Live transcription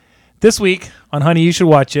This week on Honey, You Should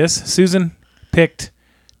Watch This, Susan picked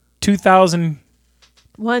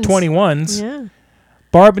 2021's Yeah.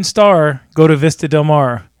 Barb and Star Go to Vista Del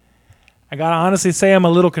Mar. I gotta honestly say I'm a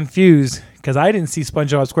little confused because I didn't see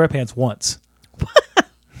SpongeBob SquarePants once.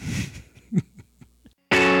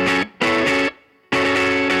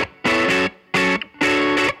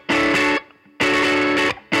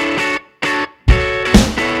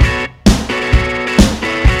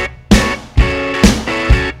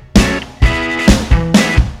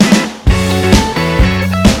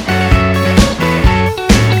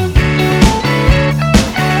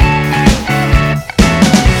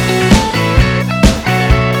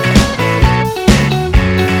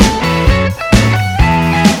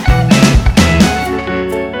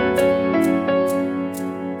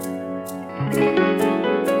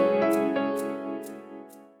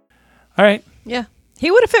 All right. Yeah.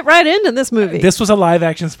 He would have fit right into this movie. This was a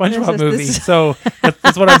live-action SpongeBob This movie, is- so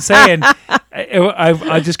that's what I'm saying.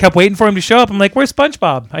 I just kept waiting for him to show up. I'm like, where's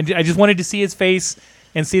SpongeBob? I just wanted to see his face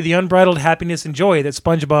and see the unbridled happiness and joy that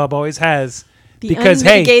SpongeBob always has. The Because,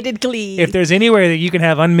 unmitigated glee. If there's anywhere that you can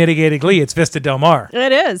have unmitigated glee, it's Vista Del Mar.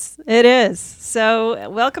 It is. It is. So,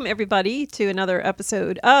 welcome everybody to another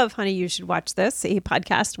episode of Honey, You Should Watch This, a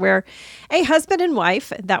podcast where a husband and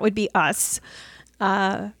wife, that would be us,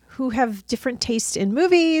 who have different tastes in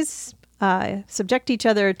movies, subject each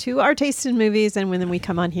other to our taste in movies, and then we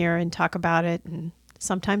come on here and talk about it. And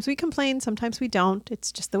sometimes we complain, sometimes we don't.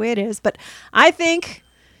 It's just the way it is. But I think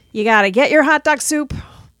you got to get your hot dog soup,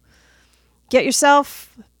 get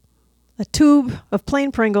yourself a tube of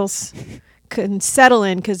plain Pringles, and settle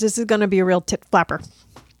in, because this is going to be a real tit flapper.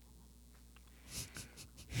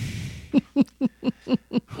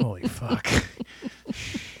 Holy fuck.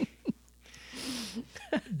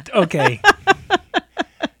 Okay.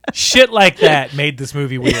 Shit like that made this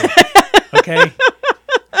movie weird. Okay?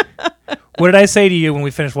 What did I say to you when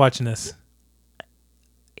we finished watching this?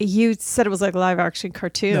 You said it was like a live action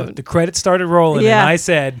cartoon. No, the credits started rolling, Yeah. and I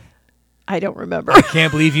said, I don't remember. I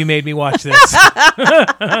can't believe you made me watch this.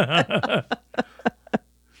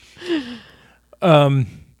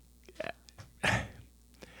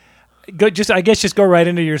 Just go right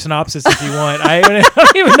into your synopsis if you want. I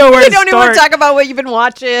don't even know where We to don't even want start. to talk about what you've been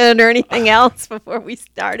watching or anything else before we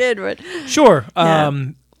started. But Sure. Yeah.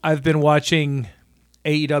 I've been watching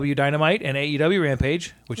AEW Dynamite and AEW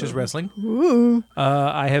Rampage, which is wrestling.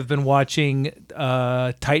 I have been watching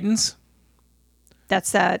Titans.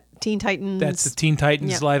 that's that Teen Titans. That's the Teen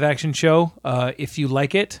Titans Yep. live action show. If you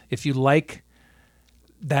like it, if you like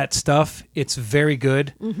that stuff, it's very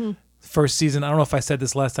good. Mm-hmm. First season, I don't know if I said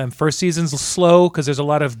this last time. First season's slow because there's a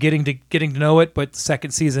lot of getting to know it. But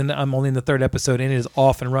second season, I'm only in the third episode and it is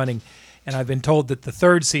off and running. And I've been told that the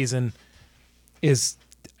third season is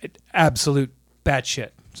absolute batshit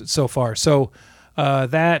so far. So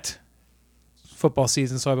that football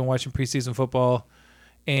season. So I've been watching preseason football,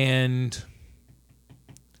 and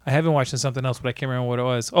I have been watching something else, but I can't remember what it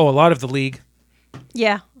was. Oh, a lot of The League,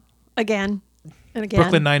 Yeah. Again. And again.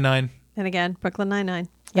 Brooklyn Nine-Nine. And again. Brooklyn Nine-Nine.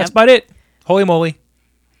 That's about it. Holy moly!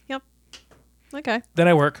 Yep. Okay. Then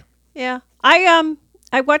I work. Yeah. I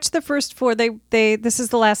watched the first four. This is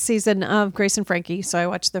the last season of Grace and Frankie, so I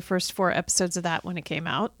watched the first 4 episodes of that when it came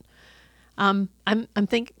out. I'm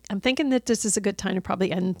thinking that this is a good time to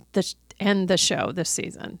probably end the show this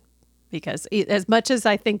season, because as much as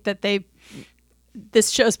I think that this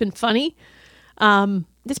show's been funny,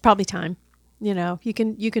 it's probably time. You know, you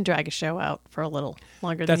can drag a show out for a little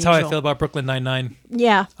longer. That's than how usual. I feel about Brooklyn Nine-Nine.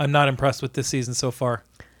 Yeah. I'm not impressed with this season so far.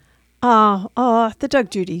 The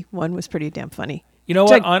Doug Judy one was pretty damn funny. You know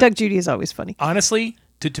what? Doug Judy is always funny. Honestly,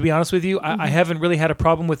 to be honest with you, I haven't really had a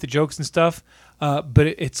problem with the jokes and stuff, but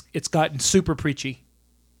it's gotten super preachy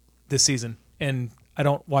this season, and I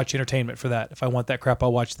don't watch entertainment for that. If I want that crap,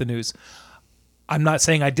 I'll watch the news. I'm not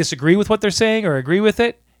saying I disagree with what they're saying or agree with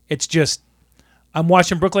it. It's just I'm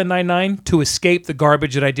watching Brooklyn Nine-Nine to escape the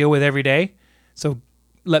garbage that I deal with every day, so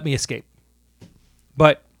let me escape.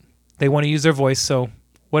 But they want to use their voice, so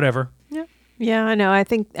whatever. Yeah, I know.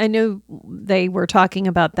 I know they were talking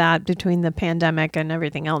about that between the pandemic and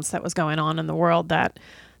everything else that was going on in the world, that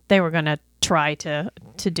they were going to try to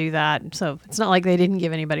do that. So it's not like they didn't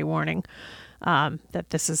give anybody warning that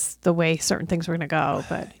this is the way certain things were going to go.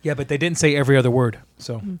 But Yeah, but they didn't say every other word,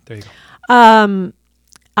 so there you go.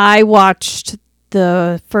 I watched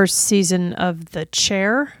the first season of The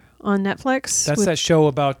Chair on Netflix. That's that show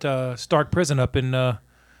about Stark Prison up in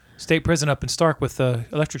State Prison up in Stark with the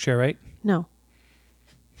electric chair, right? No.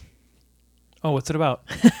 Oh, what's it about?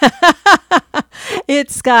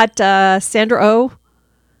 It's got Sandra Oh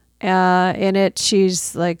In it,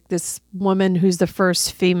 she's like this woman who's the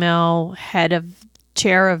first female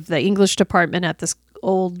chair of the English department at this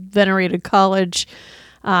old venerated college.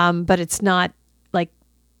 But it's not like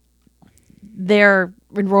their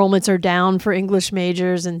enrollments are down for English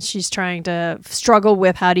majors, and she's trying to struggle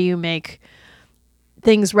with how do you make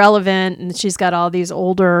things relevant. And she's got all these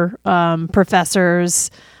older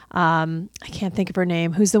professors. I can't think of her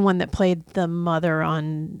name. Who's the one that played the mother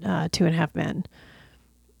on 2.5 Men?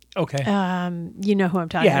 Okay. You know who I'm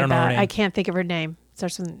talking Yeah, I don't know her about. name. I can't think of her name. It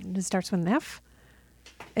starts with an F.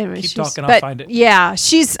 Anyway, Keep talking, I'll find it. Yeah,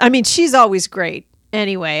 she's always great.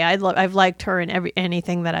 Anyway, I've liked her in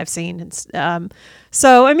anything that I've seen.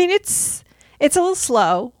 So I mean, it's a little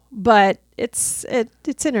slow, but it's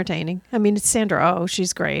entertaining. I mean, it's Sandra Oh,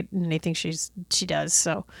 she's great in anything she does.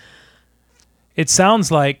 So It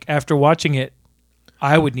sounds like after watching it,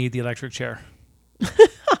 I would need the electric chair.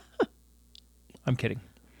 I'm kidding.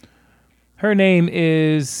 Her name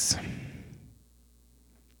is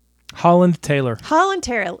Holland Taylor. Holland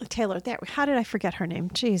Taylor. How did I forget her name?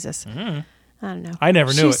 Jesus. Mm-hmm. I don't know. I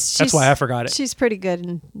never knew it. That's why I forgot it. She's pretty good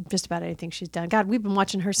in just about anything she's done. God, we've been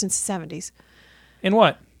watching her since the 70s. In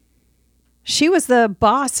what? She was the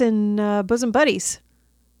boss in Bosom Buddies.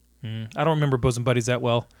 I don't remember Bosom Buddies that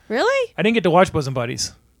well. Really? I didn't get to watch Bosom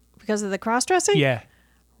Buddies. Because of the cross-dressing? Yeah.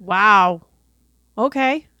 Wow.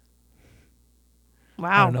 Okay.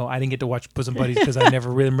 Wow. I don't know. I didn't get to watch Bosom Buddies because I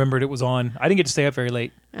never really remembered it was on. I didn't get to stay up very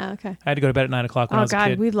late. Oh, okay. I had to go to bed at 9 o'clock when I was a God,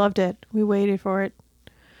 kid. we loved it. We waited for it.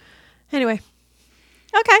 Anyway.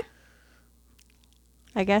 Okay.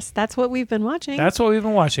 I guess that's what we've been watching. That's what we've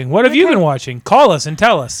been watching. What have you been watching? Call us and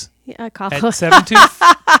tell us. Yeah, call At us. 72.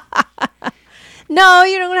 No,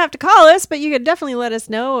 you don't have to call us, but you could definitely let us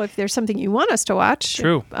know if there's something you want us to watch.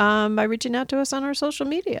 True. By reaching out to us on our social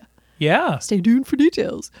media. Yeah. Stay tuned for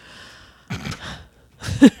details.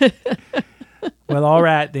 Well, all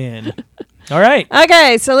right then. All right.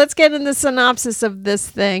 Okay, so let's get in the synopsis of this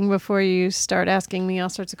thing before you start asking me all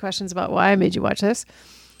sorts of questions about why I made you watch this.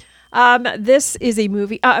 This is a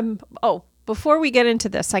movie. Before we get into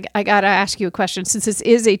this, I got to ask you a question. Since this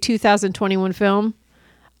is a 2021 film,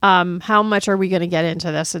 how much are we going to get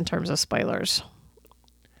into this in terms of spoilers?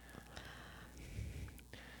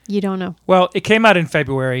 You don't know. Well, it came out in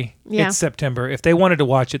February. Yeah. It's September. If they wanted to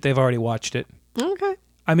watch it, they've already watched it. Okay.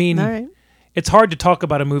 I mean, All right. it's hard to talk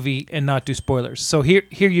about a movie and not do spoilers. So here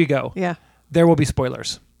you go. Yeah. There will be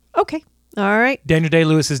spoilers. Okay. All right. Daniel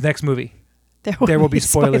Day-Lewis's next movie. There will be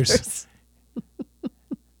spoilers.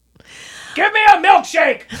 Give me a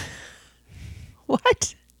milkshake!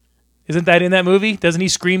 What? Isn't that in that movie? Doesn't he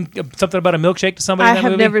scream something about a milkshake to somebody I in that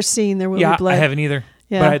have movie? never seen There Will Yeah, Be Blood. I haven't either.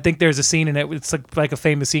 Yeah. But I think there's a scene in it. It's like a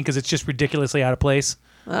famous scene because it's just ridiculously out of place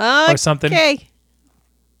Okay. or something. Okay.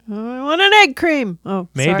 I want an egg cream. Oh,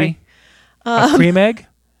 Maybe. sorry. A cream egg?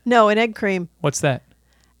 No, an egg cream. What's that?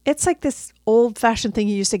 It's like this old-fashioned thing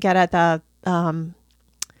you used to get at the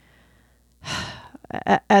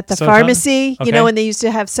Soda pharmacy. fountain? You know, Okay. when they used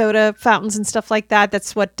to have soda fountains and stuff like that.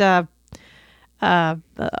 That's what the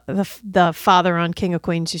father on King of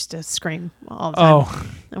Queens used to scream all the time. Oh,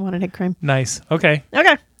 I want an egg cream. nice. Okay.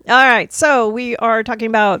 Okay. All right. So we are talking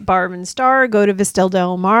about Barb and Star Go to Vistel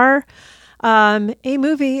Del Mar, a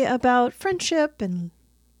movie about friendship and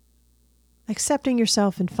accepting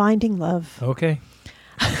yourself and finding love. Okay.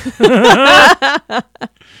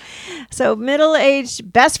 So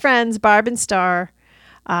middle-aged best friends, Barb and Star,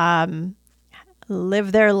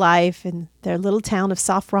 live their life in their little town of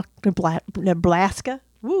Soft Rock, Nebraska.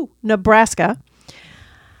 Woo, Nebraska.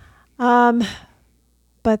 But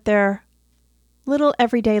their little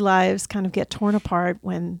everyday lives kind of get torn apart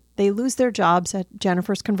when they lose their jobs at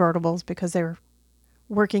Jennifer's Convertibles because they were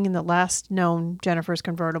working in the last known Jennifer's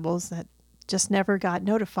Convertibles that just never got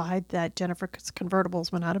notified that Jennifer's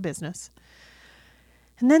Convertibles went out of business.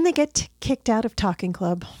 And then they get kicked out of Talking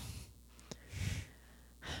Club.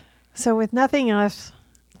 So with nothing else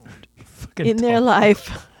Fucking in their talk.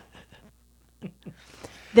 life,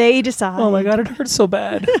 they decide. Oh my God, it hurts so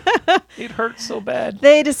bad. It hurts so bad.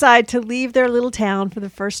 They decide to leave their little town for the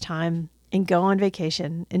first time and go on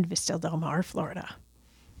vacation in Vista Del Mar, Florida.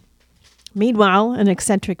 Meanwhile, an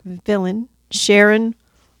eccentric villain, Sharon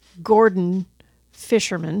Gordon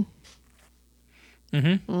Fisherman,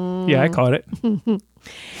 Yeah, I caught it.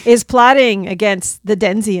 is plotting against the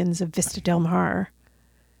Denzians of Vista Del Mar.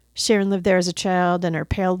 Sharon lived there as a child, and her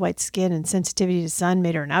pale white skin and sensitivity to sun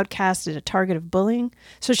made her an outcast and a target of bullying.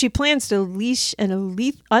 So she plans to unleash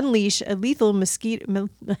a lethal mosquito.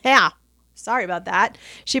 Sorry about that.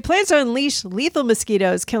 She plans to unleash lethal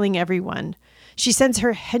mosquitoes, killing everyone. She sends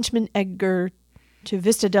her henchman Edgar to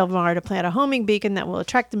Vista Del Mar to plant a homing beacon that will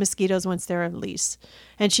attract the mosquitoes once they're released.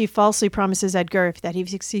 And she falsely promises Edgar if that he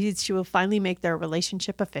succeeds, she will finally make their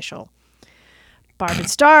relationship official. Barb and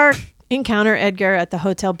Star encounter Edgar at the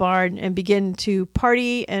hotel bar and begin to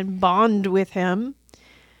party and bond with him.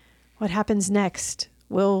 What happens next?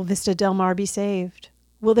 Will Vista Del Mar be saved?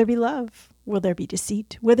 Will there be love? Will there be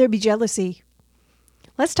deceit? Will there be jealousy?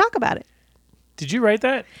 Let's talk about it. Did you write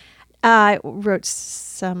that? I wrote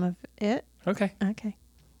some of it. Okay. Okay.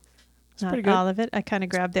 It's Not pretty good. all of it. I kind of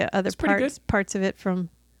grabbed the other pretty parts of it from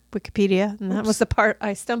Wikipedia, and that was the part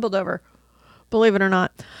I stumbled over, believe it or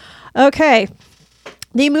not. Okay.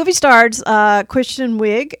 The movie stars Kristen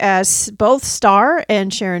Wiig as both Star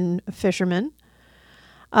and Sharon Fisherman.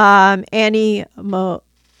 Annie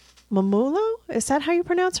Mumolo, is that how you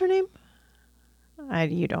pronounce her name?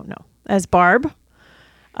 You don't know. As Barb.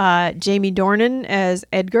 Jamie Dornan as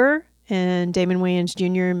Edgar. And Damon Wayans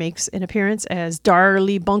Jr. makes an appearance as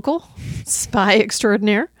Darlie Bunkle, spy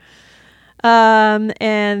extraordinaire.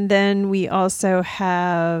 And then we also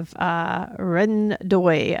have Ren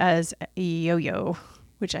Doi as Yo-Yo,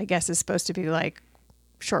 which I guess is supposed to be like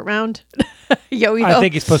short round. Yo-Yo. I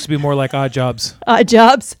think it's supposed to be more like Odd Jobs. Odd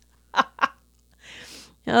Jobs.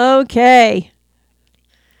 Okay.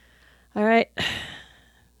 All right.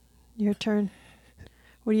 Your turn.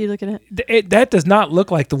 What are you looking at? That does not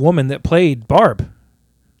look like the woman that played Barb.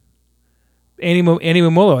 Annie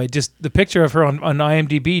Mumolo. The picture of her on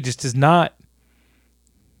IMDb just does not.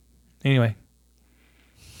 Anyway.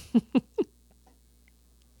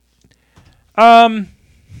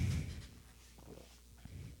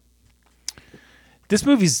 This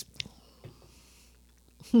movie's.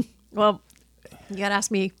 Well, you gotta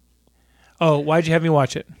ask me. Oh, why'd you have me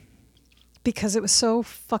watch it? Because it was so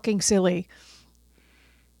fucking silly.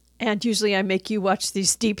 And usually I make you watch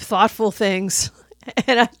these deep, thoughtful things.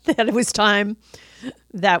 And I thought it was time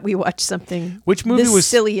that we watch something Which movie this was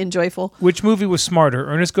silly and joyful. Which movie was smarter?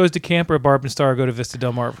 Ernest Goes to Camp or Barb and Star Go to Vista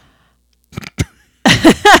Del Mar?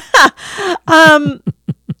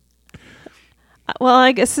 Well,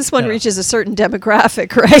 I guess this one reaches a certain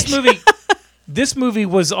demographic, right? This movie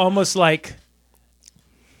was almost like.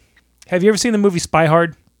 Have you ever seen the movie Spy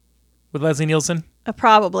Hard with Leslie Nielsen?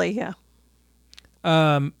 Probably, yeah.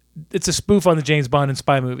 It's a spoof on the James Bond and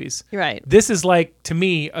spy movies. Right. This is like, to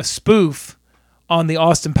me, a spoof on the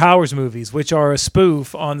Austin Powers movies, which are a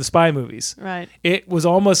spoof on the spy movies. Right. It was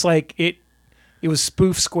almost like it was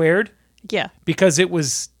spoof squared. Yeah. Because it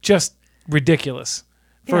was just ridiculous.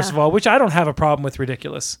 First of all, which I don't have a problem with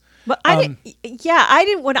ridiculous. But I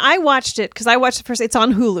didn't when I watched it, because I watched the first, it's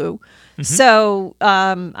on Hulu. Mm-hmm. So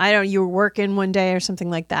you were working one day or something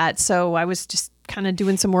like that. So I was just kind of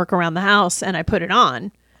doing some work around the house and I put it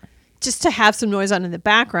on just to have some noise on in the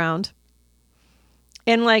background.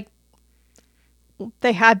 And like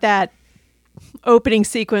they had that opening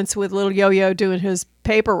sequence with little Yo-Yo doing his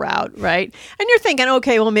paper route, right? And you're thinking,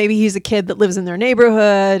 okay, well, maybe he's a kid that lives in their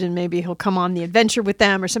neighborhood and maybe he'll come on the adventure with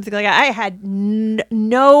them or something like that. I had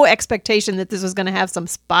no expectation that this was going to have some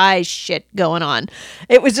spy shit going on.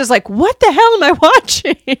 It was just like, what the hell am I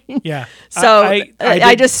watching? Yeah. So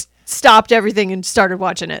I just stopped everything and started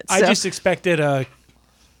watching it. So. I just expected a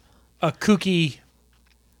kooky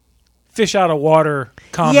fish out of water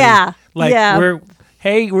comedy. Yeah. Like yeah.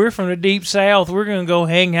 we're from the deep south. We're gonna go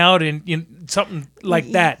hang out in something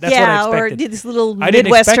like that. That's what I expected. Or this little I didn't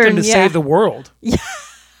Midwestern, expect him to save the world. Yeah.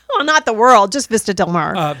 Well, not the world, just Vista Del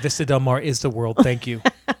Mar. Vista Del Mar is the world. Thank you.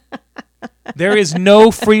 There is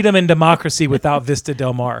no freedom and democracy without Vista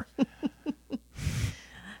Del Mar.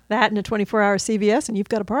 That and a 24-hour CVS, and you've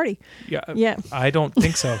got a party. Yeah. I don't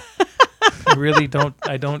think so. I really don't.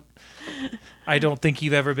 I don't think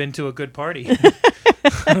you've ever been to a good party.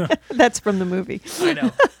 That's from the movie. I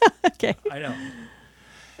know. Okay. I know.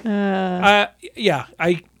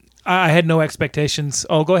 I had no expectations.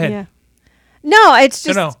 Oh, go ahead. Yeah. No, it's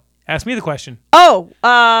just. No. Ask me the question. Oh,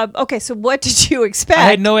 okay. So what did you expect? I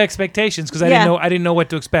had no expectations because I didn't know what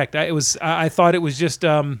to expect. I thought it was just.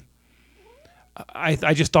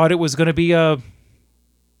 I just thought it was going to be a.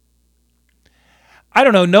 I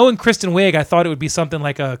don't know. Knowing Kristen Wiig, I thought it would be something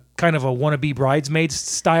like a kind of a wannabe Bridesmaids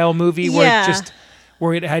style movie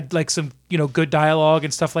where it had like some good dialogue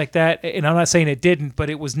and stuff like that. And I'm not saying it didn't, but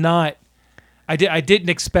it was not. I didn't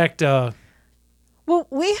expect. Well,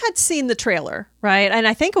 we had seen the trailer, right? And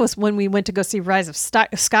I think it was when we went to go see Rise of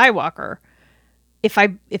Skywalker.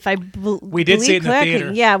 We did see it in the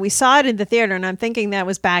theater. Yeah, we saw it in the theater, and I'm thinking that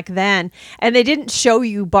was back then. And they didn't show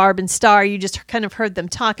you Barb and Star; you just kind of heard them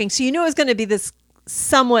talking, so you knew it was going to be this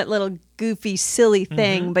somewhat little goofy, silly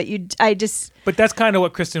thing, but But that's kind of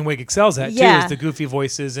what Kristen Wiig excels at too, Yeah. is the goofy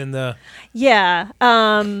voices and the. yeah.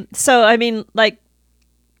 So I mean, like,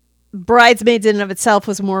 Bridesmaids in and of itself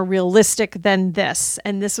was more realistic than this,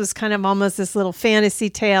 and this was kind of almost this little fantasy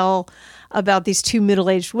tale about these two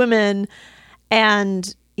middle-aged women,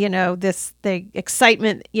 and the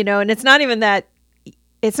excitement, and it's not even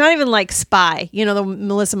like Spy, the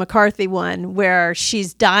Melissa McCarthy one, where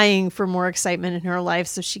she's dying for more excitement in her life,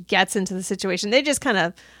 so she gets into the situation. They just kind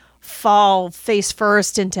of fall face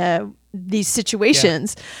first into these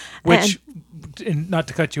situations. Which, and not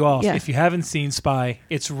to cut you off, Yeah. if you haven't seen Spy,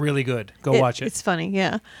 it's really good. Go watch it. It's funny,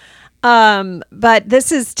 yeah. But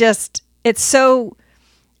this is just, it's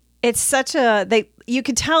such you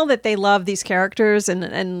can tell that they love these characters, and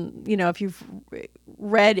if you've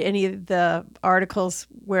read any of the articles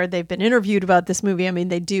where they've been interviewed about this movie, I mean,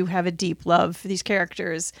 they do have a deep love for these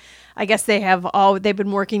characters. I guess they've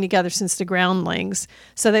been working together since the Groundlings,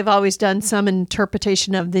 so they've always done some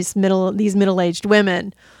interpretation of these middle-aged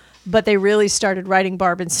women, but they really started writing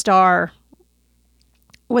Barb and Star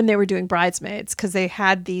when they were doing Bridesmaids, because they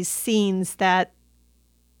had these scenes that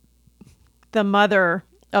the mother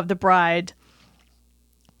of the bride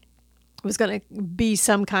was going to be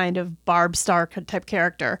some kind of Barb Star type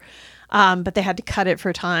character, but they had to cut it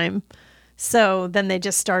for time. So then they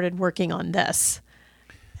just started working on this.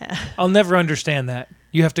 I'll never understand that.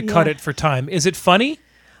 You have to cut Yeah. it for time. Is it funny?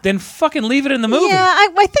 Then fucking leave it in the movie. Yeah,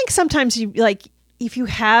 I think sometimes you like, if you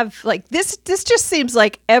have like this just seems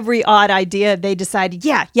like every odd idea they decided,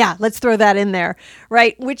 yeah, let's throw that in there,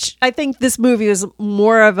 right? Which I think this movie was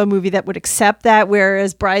more of a movie that would accept that,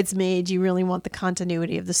 whereas Bridesmaids, you really want the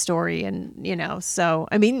continuity of the story, and so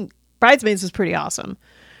I mean, Bridesmaids was pretty awesome.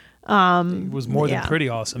 It was more than yeah. pretty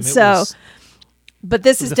awesome. But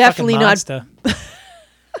this is a definitely fucking not. monster.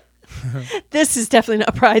 This is definitely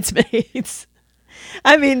not Bridesmaids.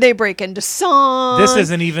 I mean, they break into song. This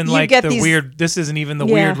isn't even You like get the these- weird. This isn't even the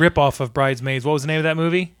Yeah. weird ripoff of Bridesmaids. What was the name of that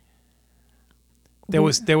movie? There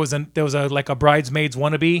was a like a Bridesmaids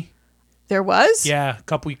wannabe. There was? Yeah,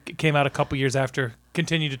 came out a couple years after.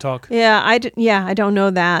 Continue to talk. Yeah, I don't know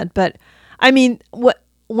that, but I mean,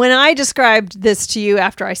 when I described this to you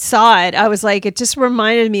after I saw it, I was like, it just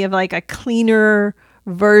reminded me of like a cleaner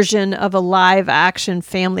version of a live action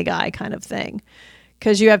Family Guy kind of thing.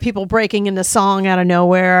 Because you have people breaking into song out of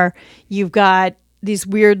nowhere. You've got these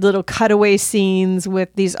weird little cutaway scenes with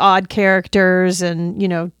these odd characters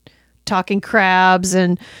and, talking crabs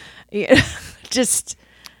and just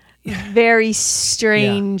very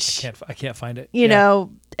strange. Yeah, I can't find it.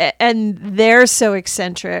 And they're so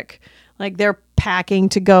eccentric. Like, they're packing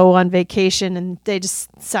to go on vacation and they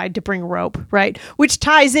just decide to bring rope, right? Which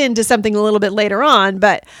ties into something a little bit later on,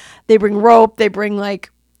 but they bring rope, they bring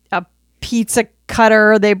like a pizza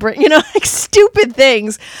cutter, they bring, like stupid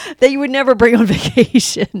things that you would never bring on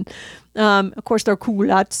vacation. Of course, they're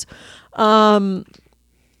culottes.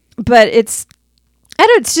 But it's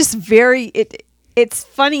just very, it's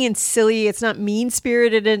funny and silly. It's not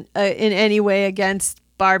mean-spirited in any way against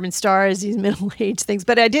Barb and Star as these middle-aged things.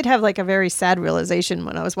 But I did have like a very sad realization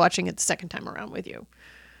when I was watching it the second time around with you.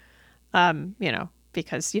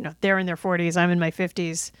 Because, they're in their 40s, I'm in my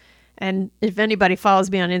 50s. And if anybody follows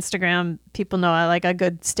me on Instagram, people know I like a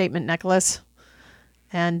good statement necklace.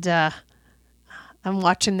 And I'm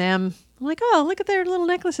watching them. I'm like, oh, look at their little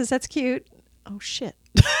necklaces. That's cute. Oh, shit.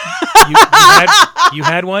 You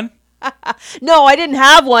had one? No, I didn't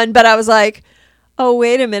have one, but I was like, oh,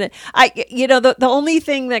 wait a minute. The only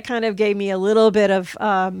thing that kind of gave me a little bit of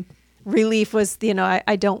relief was,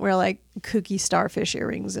 I don't wear like kooky starfish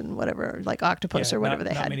earrings and whatever, like octopus Yeah, or whatever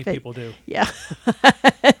they not had. many people do. Yeah.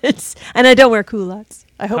 And I don't wear culottes.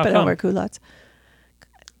 I hope How I don't come? wear culottes.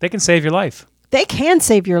 They can save your life. They can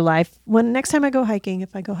save your life. Next time I go hiking,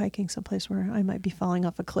 if I go hiking someplace where I might be falling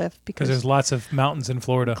off a cliff, Because because there's lots of mountains in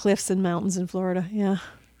Florida. cliffs and mountains in Florida. Yeah.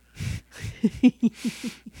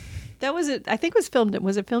 That was it. I think it was filmed.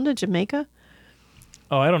 Was it filmed in Jamaica?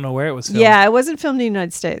 Oh, I don't know where it was filmed. Yeah, it wasn't filmed in the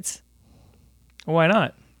United States. Why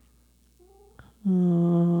not?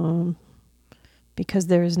 Because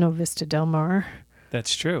there is no Vista Del Mar.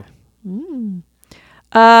 That's true. Filmed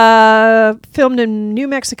in New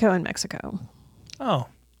Mexico and Mexico. Oh,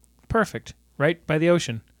 perfect. Right by the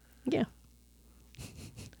ocean. Yeah.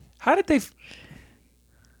 How did they...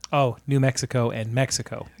 Oh, New Mexico and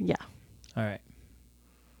Mexico. Yeah. All right.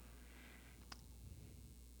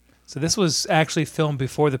 So this was actually filmed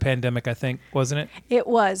before the pandemic, I think, wasn't it? It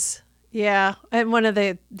was. Yeah. And one of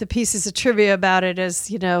the pieces of trivia about it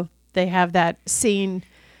is,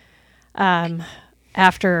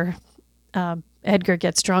 Edgar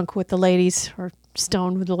gets drunk with the ladies, or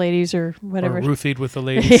stoned with the ladies, or whatever. Or roofied with the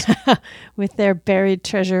ladies. With their buried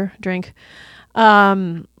treasure drink.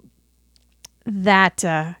 That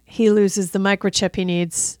he loses the microchip he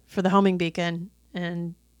needs for the homing beacon,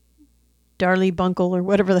 and Darlie Bunkle, or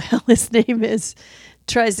whatever the hell his name is,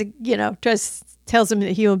 tells him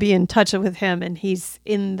that he will be in touch with him, and he's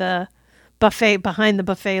in the buffet, behind the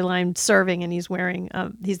buffet line serving, and he's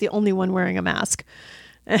the only one wearing a mask.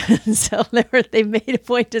 And so they made a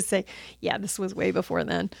point to say, yeah, this was way before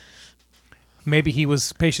then. Maybe he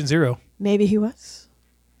was patient zero. Maybe he was.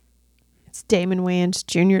 It's Damon Wayans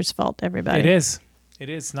Jr.'s fault, everybody. It is. It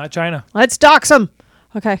is. Not China. Let's dox him.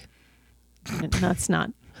 Okay. No, it's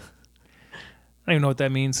not. I don't even know what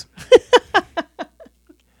that means.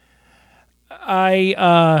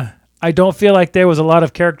 I don't feel like there was a lot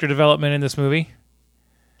of character development in this movie.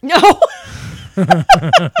 No.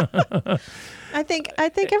 I think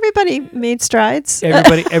everybody made strides.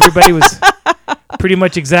 Everybody was pretty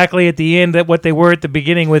much exactly at the end at what they were at the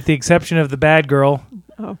beginning, with the exception of the bad girl,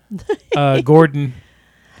 Gordon.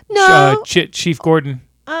 No, Chief Gordon.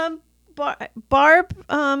 Barb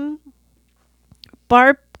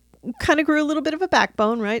kind of grew a little bit of a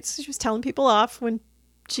backbone, right? So she was telling people off when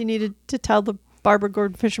she needed to tell the Barbara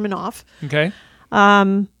Gordon fisherman off. Okay.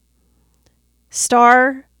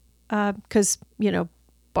 Star, because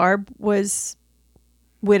Barb was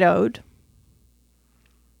widowed.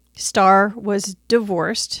 Star was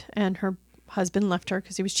divorced, and her husband left her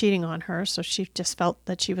because he was cheating on her. So she just felt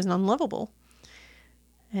that she was unlovable,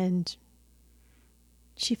 and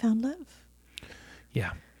she found love.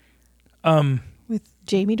 Yeah. With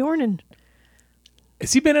Jamie Dornan.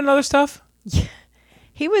 Has he been in other stuff? Yeah.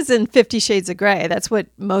 He was in 50 Shades of Grey. That's what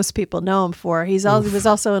most people know him for. He was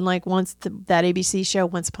also in that ABC show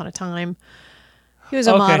Once Upon a Time. He was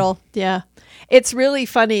a model. Yeah. It's really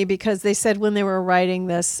funny because they said when they were writing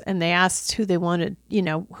this and they asked who they wanted,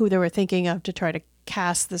 who they were thinking of to try to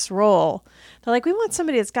cast this role. They're like, we want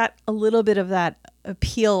somebody that's got a little bit of that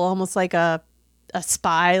appeal, almost like a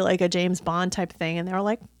spy, like a James Bond type thing. And they were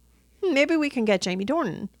like, maybe we can get Jamie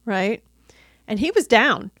Dornan, right? And he was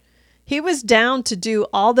down. He was down to do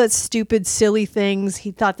all the stupid, silly things.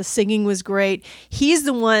 He thought the singing was great. He's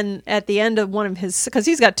the one at the end of one of his, because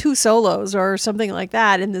he's got 2 solos or something like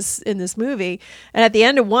that in this movie. And at the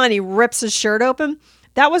end of one, he rips his shirt open.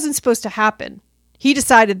 That wasn't supposed to happen. He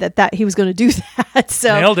decided that he was going to do that.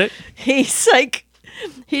 So nailed it. He's like,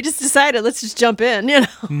 he just decided, let's just jump in,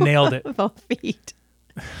 Nailed it. With both feet.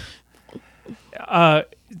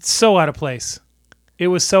 So out of place. It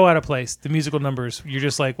was so out of place. The musical numbers. You're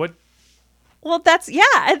just like, what? Well, that's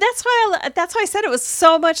why I said it was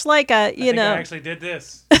so much like I actually did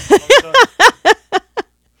this.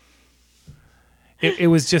 It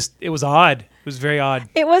was odd. It was very odd.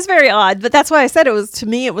 It was very odd, but that's why I said it was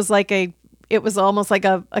almost like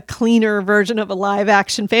a cleaner version of a live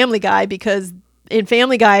action Family Guy, because in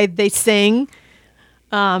Family Guy they sing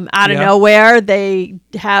out of nowhere. They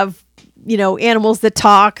have animals that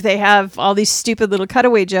talk. They have all these stupid little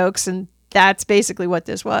cutaway jokes, and that's basically what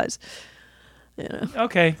this was.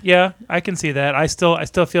 Okay, yeah, I can see that. I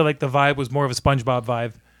still feel like the vibe was more of a SpongeBob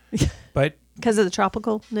vibe, but because of the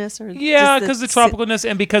tropicalness, or because of the tropicalness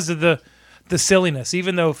and because of the silliness.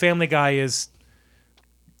 Even though Family Guy is,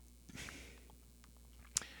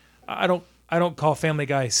 I don't call Family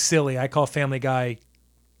Guy silly. I call Family Guy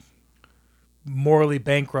morally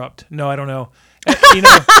bankrupt. No, I don't know.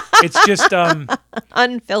 It's just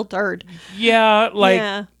unfiltered.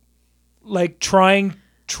 Yeah, like trying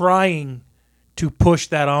to push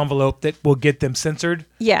that envelope that will get them censored.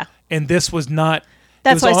 Yeah. And this was not.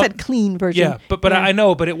 That's why I said clean version. Yeah, but I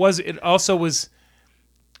know, but it also was.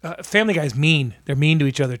 Family Guy's mean. They're mean to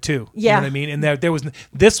each other too. Yeah. You know what I mean? And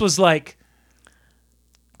this was like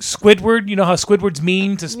Squidward. You know how Squidward's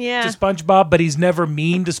mean to SpongeBob, but he's never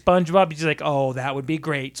mean to SpongeBob. He's like, oh, that would be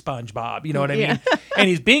great, SpongeBob. You know what I mean? And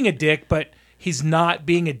he's being a dick, but he's not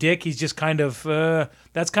being a dick. He's just kind of.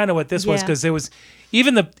 That's kind of what this was, because there was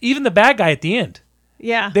even the bad guy at the end.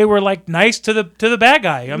 Yeah. They were like nice to the bad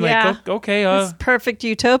guy. I'm like, okay. It's perfect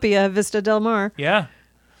utopia, Vista Del Mar. Yeah.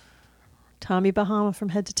 Tommy Bahama from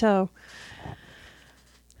head to toe.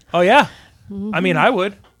 Oh, yeah. Mm-hmm. I mean, I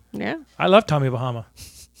would. Yeah. I love Tommy Bahama.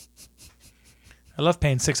 I love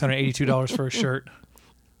paying $682 for a shirt.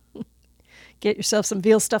 Get yourself some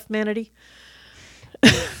veal stuffed manatee.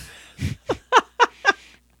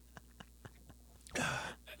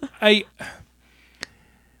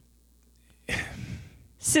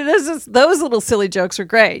 See, those little silly jokes are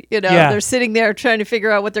great. They're sitting there trying to figure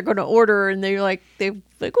out what they're going to order, and they're like, they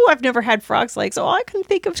like, oh, I've never had frog's legs. Oh, I can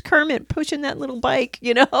think of Kermit pushing that little bike,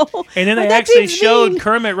 And then they actually showed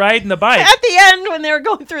Kermit riding the bike. At the end, when they were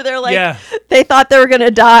going through their, like, Yeah. they thought they were going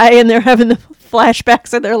to die, and they're having the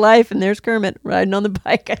flashbacks of their life, and there's Kermit riding on the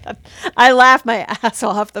bike. I laughed my ass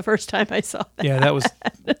off the first time I saw that. Yeah, that was...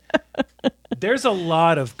 There's a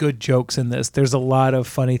lot of good jokes in this. There's a lot of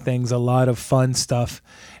funny things, a lot of fun stuff.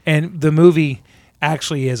 And the movie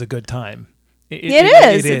actually is a good time. It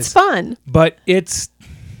is. It's fun. But it's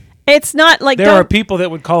not like... There are people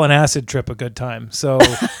that would call an acid trip a good time. So...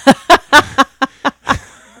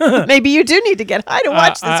 Maybe you do need to get high to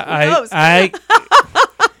watch this. Who knows?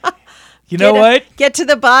 You know what? Get to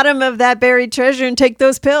the bottom of that buried treasure and take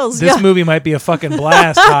those pills. This movie might be a fucking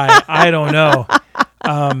blast high. I don't know.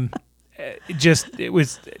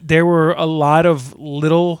 There were a lot of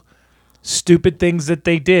little stupid things that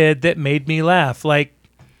they did that made me laugh. Like,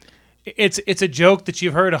 it's a joke that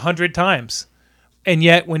you've heard 100 times. And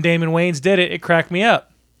yet when Damon Wayans did it, it cracked me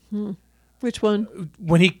up. Which one?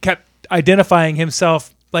 When he kept identifying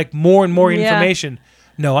himself, like, more and more information.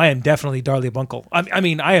 No, I am definitely Darlie Bunkle. I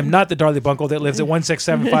mean, I am not the Darlie Bunkle that lives at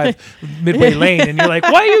 1675 Midway Lane. And you're like,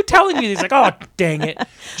 why are you telling me? He's like, oh, dang it.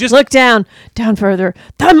 Just look down further.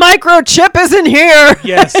 The microchip isn't here.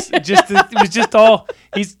 Yes, it was just all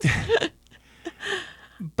he's.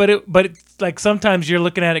 But it's like sometimes you're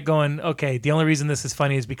looking at it going, okay, the only reason this is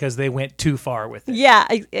funny is because they went too far with it. Yeah.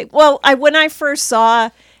 When I first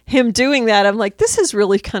saw him doing that, I'm like, this is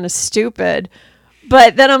really kind of stupid.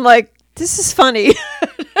 But then I'm like, this is funny.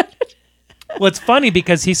 Well, it's funny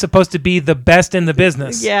because he's supposed to be the best in the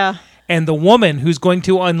business. Yeah. And the woman who's going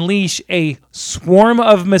to unleash a swarm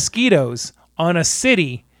of mosquitoes on a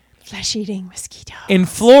city, flesh-eating mosquitoes in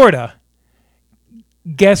Florida.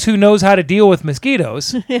 Guess who knows how to deal with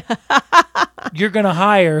mosquitoes? You're going to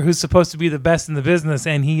hire who's supposed to be the best in the business,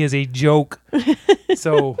 and he is a joke.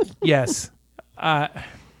 So, yes.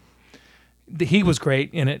 He was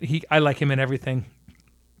great in it. I like him in everything.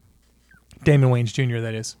 Damon Wayans Jr.,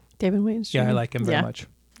 that is. Damon Wayans Jr. Yeah, I like him very much.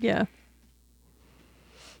 Yeah.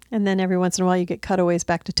 And then every once in a while you get cutaways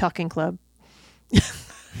back to Talking Club.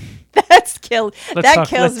 That's killed.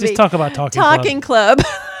 Let's just talk about Talking Club.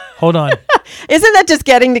 Hold on. Isn't that just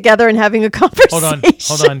getting together and having a conversation?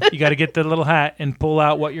 Hold on. You got to get the little hat and pull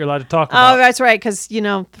out what you're allowed to talk about. Oh, that's right. Because,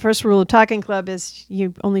 the first rule of Talking Club is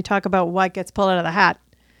you only talk about what gets pulled out of the hat.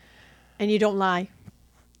 And you don't lie.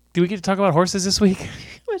 Do we get to talk about horses this week? I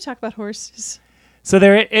want to talk about horses. So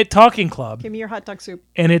they're at Talking Club. Give me your hot dog soup.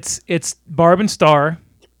 And it's Barb and Star.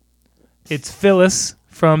 It's Phyllis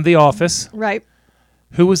from The Office. Right.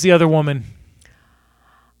 Who was the other woman?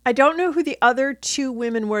 I don't know who the other two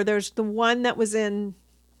women were. There's the one that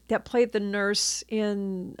played the nurse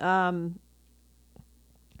in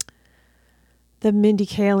the Mindy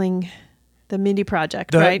Kaling, the Mindy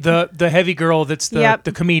Project, right? The heavy girl that's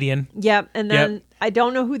the comedian. Yep. And then I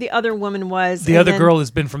don't know who the other woman was. The other girl has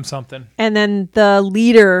been from something. And then the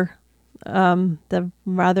leader, the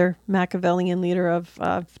rather Machiavellian leader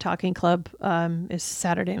of Talking Club, is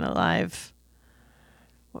Saturday Night Live.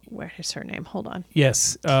 Where is her name? Hold on.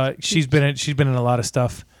 Yes, she's been in a lot of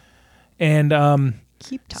stuff, and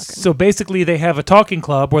keep talking. So basically, they have a talking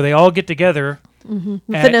club where they all get together. Mm-hmm.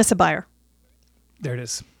 Vanessa Bayer. There it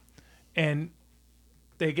is, and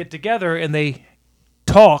they get together and they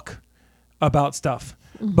talk about stuff,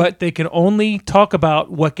 but they can only talk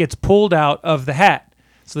about what gets pulled out of the hat.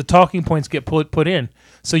 So the talking points get put in.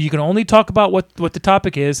 So you can only talk about what the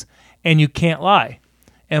topic is, and you can't lie.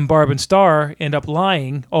 And Barb and Star end up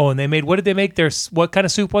lying. Oh, and what did they make? What kind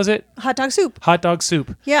of soup was it? Hot dog soup. Hot dog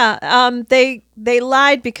soup. Yeah. They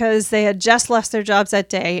lied because they had just lost their jobs that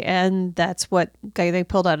day, and that's what they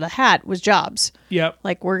pulled out of the hat was jobs. Yep.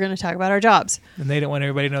 Like, we're going to talk about our jobs. And they didn't want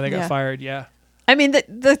everybody to know they got fired. Yeah. I mean,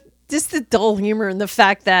 just the dull humor and the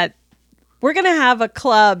fact that we're going to have a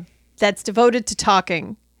club that's devoted to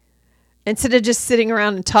talking instead of just sitting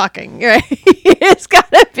around and talking, right? It's got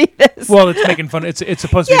to be this. Well, it's making fun. It's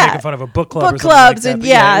supposed to be making fun of a book club. Book clubs like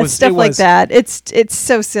and stuff like that. It's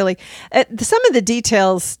so silly. Some of the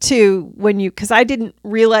details too, because I didn't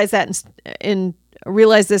realize that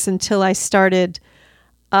realize this until I started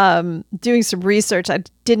doing some research. I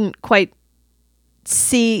didn't quite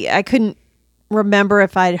see. I couldn't remember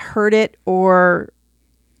if I'd heard it or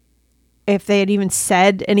if they had even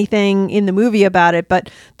said anything in the movie about it, but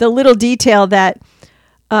the little detail that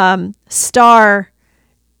Star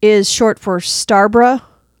is short for Starbra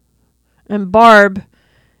and Barb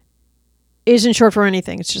isn't short for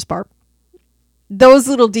anything. It's just Barb. Those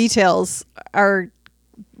little details are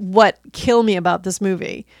what kill me about this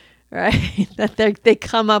movie, right? That they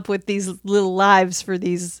come up with these little lives for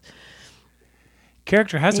these.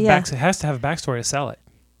 Character has to Yeah. has to have a backstory to sell it.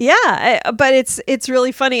 Yeah, but it's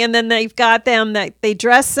really funny. And then they've got them that they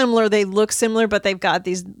dress similar, they look similar, but they've got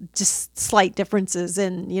these just slight differences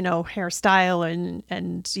in, hairstyle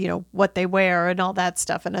and what they wear and all that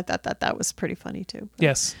stuff. And I thought that was pretty funny too.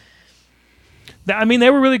 Yes. I mean, they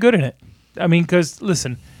were really good in it. I mean, because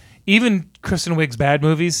listen, even Kristen Wiig's bad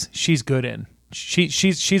movies, she's good in.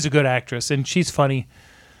 She's a good actress and she's funny.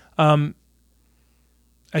 I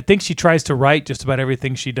think she tries to write just about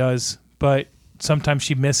everything she does, but sometimes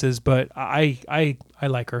she misses. But I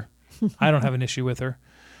like her. I don't have an issue with her.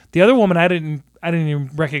 The other woman, I didn't even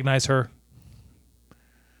recognize her.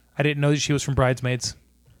 I didn't know that she was from Bridesmaids.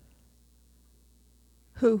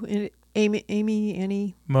 Who?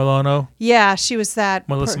 Annie? Milano. Yeah, she was that.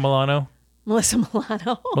 Melissa Milano. Melissa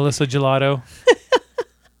Milano. Melissa Gelato.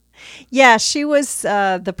 Yeah, she was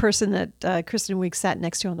the person that Kristen Wiig sat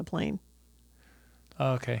next to on the plane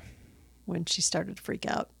Okay. when she started to freak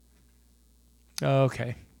out.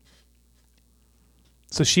 Okay.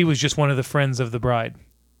 So she was just one of the friends of the bride.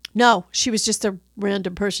 No, she was just a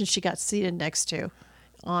random person she got seated next to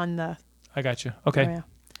on the. I got you. Okay. Oh, yeah.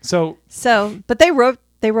 So But they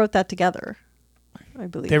wrote that together, I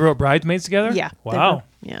believe. they wrote Bridesmaids together? Yeah. they Wow. wrote-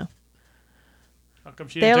 yeah. How come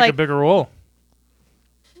she They're didn't take a like- bigger role?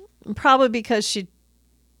 Probably because she's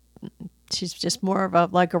just more of a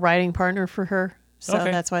writing partner for her. So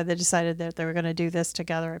Okay. that's why they decided that they were going to do this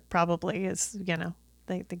together. It probably is,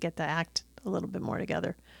 they get to act a little bit more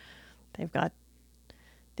together.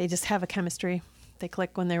 They just have a chemistry. They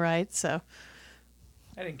click when they write. So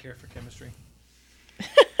I didn't care for chemistry.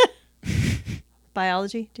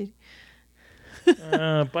 biology,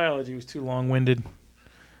 Biology was too long-winded.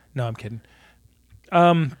 No, I'm kidding.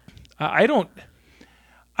 I don't.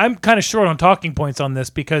 I'm kind of short on talking points on this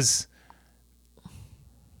because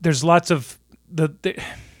there's lots of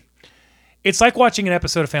it's like watching an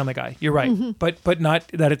episode of Family Guy. You're right, but not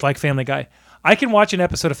that it's like Family Guy. I can watch an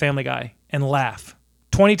episode of Family Guy and laugh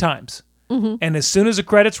 20 times, and as soon as the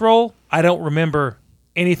credits roll, I don't remember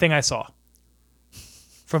anything I saw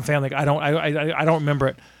from Family Guy. I don't remember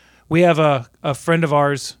it. We have a friend of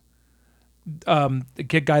ours, the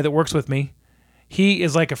kid guy that works with me. He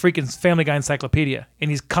is like a freaking Family Guy encyclopedia, and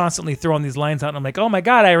he's constantly throwing these lines out. And I'm like, oh my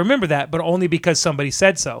God, I remember that, but only because somebody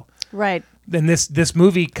said so. right. Then this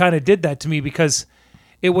movie kind of did that to me because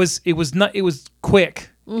it was quick.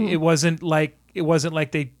 It wasn't like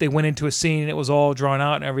they went into a scene and it was all drawn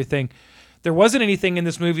out and everything. There wasn't anything in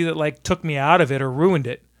this movie that took me out of it or ruined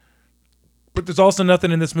it. But there's also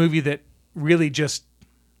nothing in this movie that really just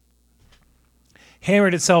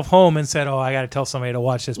hammered itself home and said, oh, I got to tell somebody to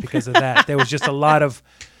watch this because of that. There was just a lot of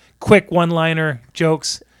quick one-liner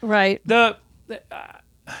jokes. Right. Well,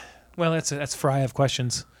 that's Fry of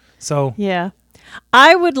questions. So Yeah.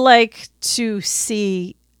 I would like to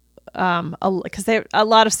see, because a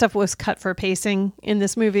lot of stuff was cut for pacing in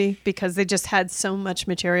this movie because they just had so much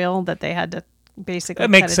material that they had to basically that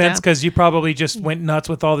makes cut it sense down. because you probably just went nuts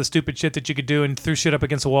with all the stupid shit that you could do and threw shit up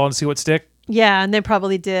against the wall and see what stick. Yeah, and they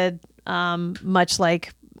probably did much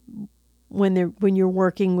like when you're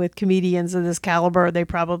working with comedians of this caliber, they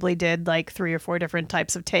probably did 3 or 4 different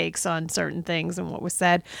types of takes on certain things and what was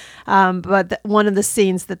said. But one of the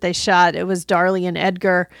scenes that they shot, it was Darlie and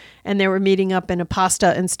Edgar, and they were meeting up in a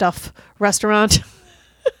pasta and stuff restaurant.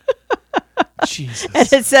 Jesus.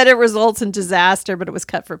 And it said it results in disaster, but it was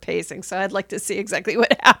cut for pacing. So I'd like to see exactly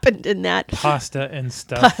what happened in that Pasta and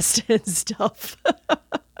stuff. pasta and stuff.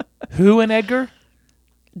 Who and Edgar?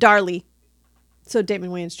 Darlie. So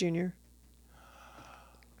Damon Wayans Jr.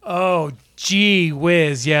 Oh, gee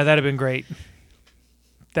whiz. Yeah, that'd have been great.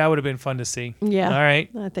 That would have been fun to see. Yeah. All right.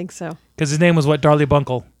 I think so. Because his name was what? Darlie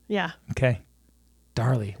Bunkle. Yeah. Okay.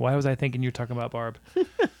 Darlie. Why was I thinking you were talking about Barb?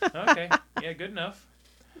 Okay. Yeah, good enough.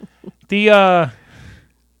 The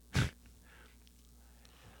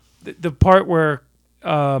part where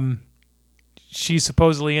she's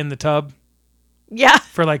supposedly in the tub Yeah.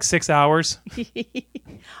 for 6 hours. And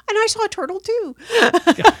I saw a turtle too.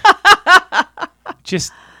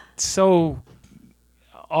 Just so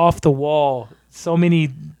off the wall. So many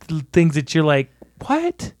things that you're like,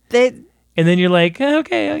 what? And then you're like,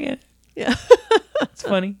 okay. yeah. It's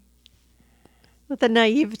funny. With the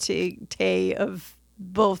naivete of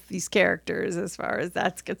both these characters as far as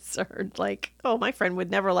that's concerned. Oh, my friend would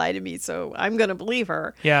never lie to me, so I'm going to believe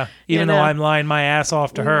her. Yeah. Even You though know? I'm lying my ass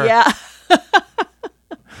off to her. Yeah.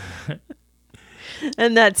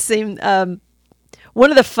 And that seemed one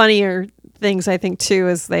of the funnier things I think too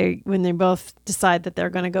is when they both decide that they're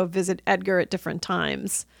going to go visit Edgar at different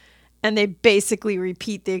times, and they basically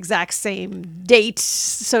repeat the exact same date,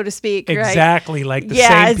 so to speak. Exactly, right? like the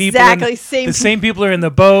yeah, same people. Exactly, The same people are in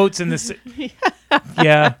the boats and the.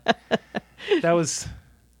 Yeah, that was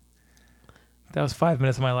 5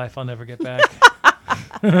 minutes of my life I'll never get back.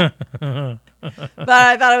 But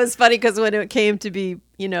I thought it was funny because when it came to be,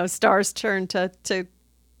 Star's turn to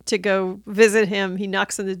go visit him, he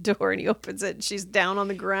knocks on the door and he opens it and she's down on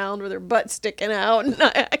the ground with her butt sticking out. And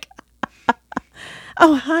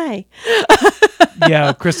oh, hi.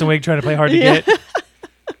 Yeah, Kristen Wiig trying to play hard to get.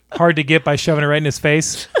 Hard to get by shoving it right in his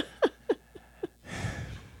face.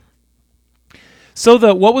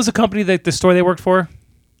 So what was the company the store they worked for?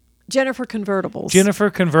 Jennifer Convertibles.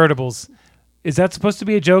 Jennifer Convertibles. Is that supposed to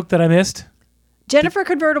be a joke that I missed? Jennifer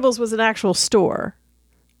Convertibles was an actual store,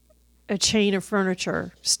 a chain of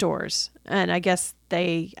furniture stores. And I guess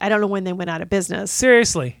I don't know when they went out of business.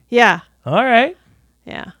 Seriously? Yeah. All right.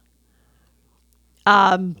 Yeah.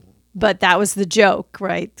 But that was the joke,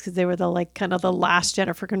 right? Because they were kind of the last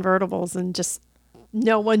Jennifer Convertibles, and just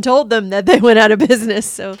no one told them that they went out of business.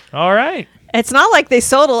 So all right. It's not like they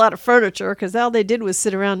sold a lot of furniture, because all they did was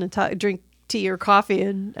sit around and drink tea or coffee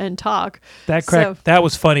and talk. That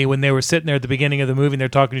was funny when they were sitting there at the beginning of the movie and they're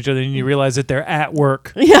talking to each other and you realize that they're at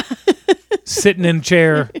work. Yeah. Sitting in a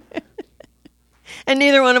chair. And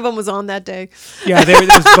neither one of them was on that day. Yeah, it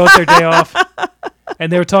was both their day off.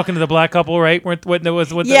 And they were talking to the black couple, right? Because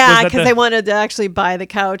they wanted to actually buy the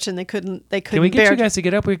couch and they couldn't. Can we get you guys to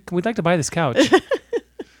get up? We'd like to buy this couch.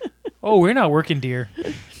 Oh, we're not working, dear.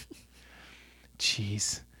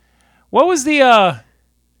 Jeez. What was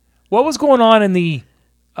going on in the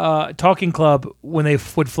talking club when they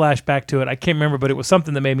would flash back to it? I can't remember, but it was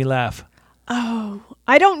something that made me laugh. Oh,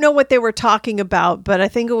 I don't know what they were talking about, but I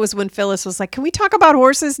think it was when Phyllis was like, "Can we talk about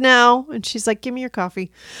horses now?" And she's like, "Give me your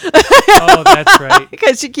coffee." Oh, that's right.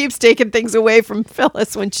 Because she keeps taking things away from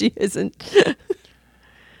Phyllis when she isn't.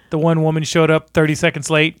 The one woman showed up 30 seconds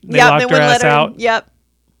late. They locked her ass out. Yep.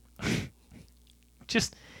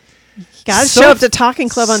 Just gotta show up to talking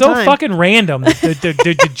club on time. So fucking random.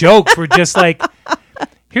 The jokes were just like,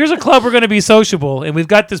 here's a club we're going to be sociable, and we've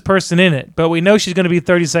got this person in it, but we know she's going to be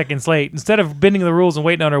 30 seconds late. Instead of bending the rules and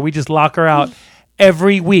waiting on her, we just lock her out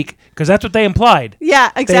every week, because that's what they implied. Yeah,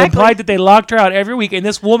 exactly. They implied that they locked her out every week, and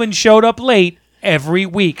this woman showed up late every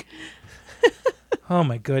week. Oh,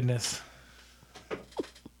 my goodness.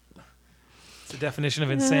 It's the definition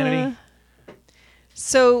of insanity.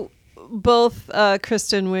 So both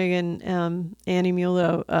Kristen Wiig and Annie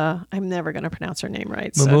Mulo, I'm never going to pronounce her name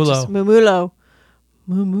right. Mumulo.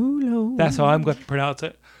 Mumulo. That's how I'm going to pronounce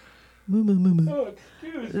it. Oh,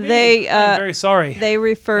 excuse me. I'm very sorry. They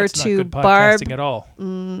refer That's to not good Barb podcasting at all.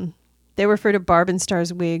 They refer to Barb and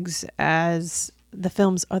Star's wigs as the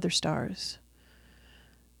film's other stars.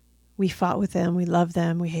 We fought with them. We loved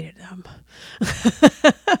them. We hated them.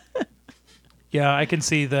 Yeah, I can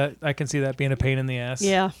see that. I can see that being a pain in the ass.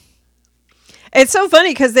 Yeah. It's so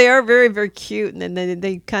funny because they are very, very cute, and then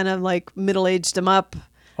they kind of like middle-aged them up.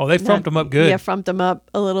 Oh, they frumped them up good. Yeah, frumped them up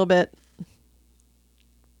a little bit.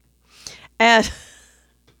 And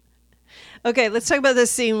okay, let's talk about this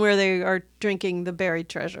scene where they are drinking the buried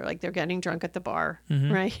treasure. Like they're getting drunk at the bar,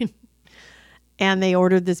 right? And they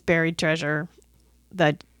ordered this buried treasure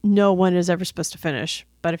that no one is ever supposed to finish.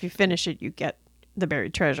 But if you finish it, you get the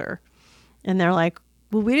buried treasure. And they're like,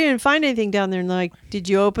 well, we didn't find anything down there. And they're like, did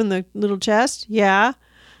you open the little chest? Yeah.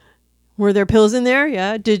 Were there pills in there?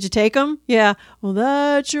 Yeah. Did you take them? Yeah. Well,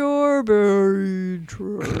 that's your buried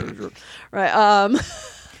treasure. Right. I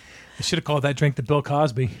should have called that drink the Bill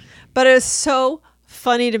Cosby. But it was so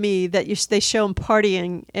funny to me that they show them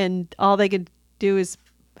partying and all they could do is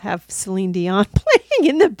have Celine Dion playing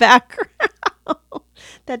in the background.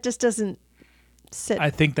 That just doesn't sit. I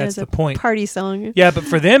think that's the point. Party song. Yeah, but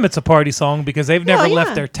for them it's a party song because they've never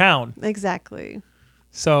left their town. Exactly.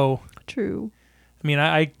 So true. I mean,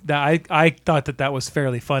 I thought that was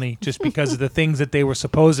fairly funny just because of the things that they were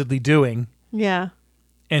supposedly doing. Yeah.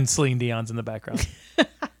 And Celine Dion's in the background.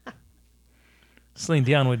 Celine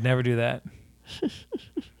Dion would never do that.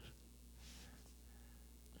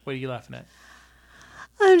 What are you laughing at?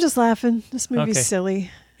 I'm just laughing. This movie's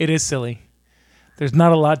silly. It is silly. There's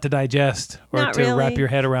not a lot to digest or not to really. wrap your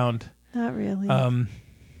head around. Not really.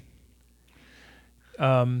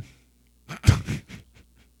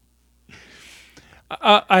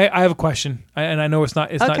 I have a question, and I know it's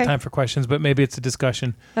not time for questions, but maybe it's a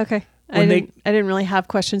discussion. Okay. I didn't really have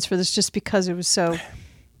questions for this just because it was so.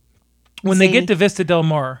 When they get to Vista Del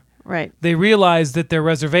Mar, right, they realize that their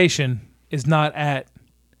reservation is not at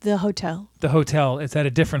the hotel. The hotel. It's at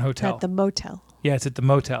a different hotel. At the motel. Yeah, it's at the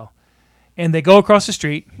motel. And they go across the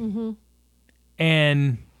street,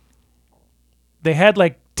 and they had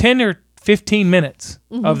like 10 or 15 minutes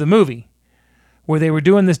of the movie where they were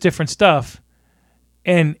doing this different stuff,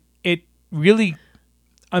 and it really,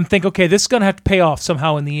 I'm thinking, okay, this is going to have to pay off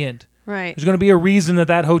somehow in the end. Right. There's going to be a reason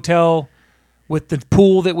that hotel with the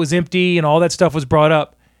pool that was empty and all that stuff was brought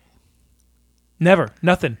up.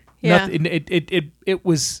 Nothing. Yeah. Nothing. It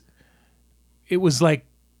was like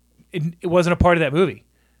it wasn't a part of that movie.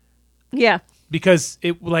 Yeah. Because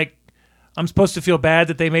it like I'm supposed to feel bad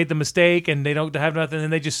that they made the mistake and they don't have nothing,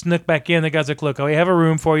 and they just snuck back in. The guy's like, "Look, we have a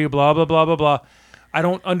room for you." Blah blah blah blah blah. I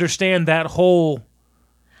don't understand that whole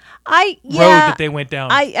road that they went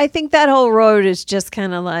down. I think that whole road is just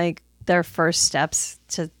kind of like their first steps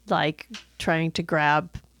to like trying to grab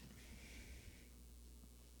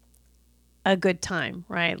a good time,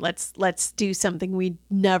 right? Let's do something we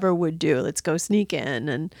never would do. Let's go sneak in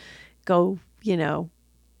and go,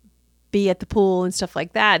 be at the pool and stuff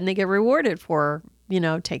like that, and they get rewarded for,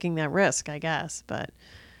 taking that risk, I guess. But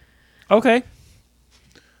okay,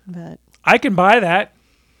 I can buy that.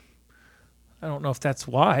 I don't know if that's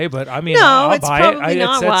why, but I mean, I'll it's buy probably it.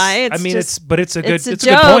 not why. It's a good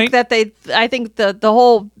joke point. that I think the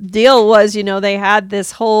whole deal was, they had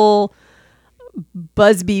this whole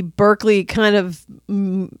Busby Berkeley kind of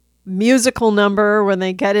musical number when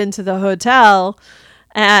they get into the hotel,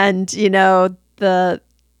 and the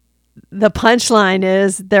punchline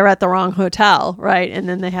is they're at the wrong hotel, right? And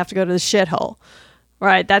then they have to go to the shithole,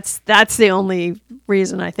 right? That's the only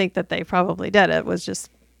reason I think that they probably did it, was just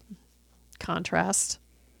contrast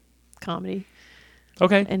comedy.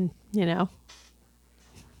 Okay. And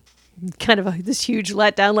kind of this huge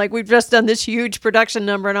letdown, like we've just done this huge production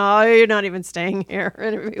number and you're not even staying here,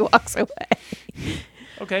 and everybody walks away.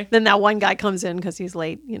 Okay. Then that one guy comes in because he's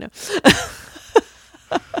late. Yeah.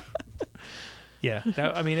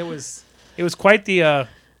 It was quite the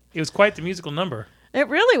musical number. It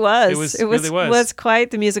really was. It was quite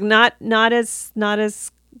the music. Not as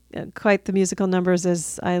quite the musical numbers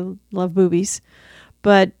as I Love Boobies,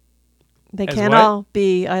 but they as can't what? all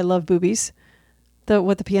be I Love Boobies.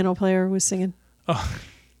 What the piano player was singing. Oh.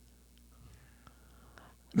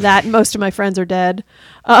 That most of my friends are dead.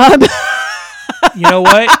 You know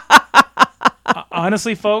what?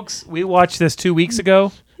 Honestly, folks, we watched this 2 weeks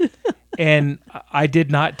ago, and I did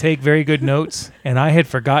not take very good notes, and I had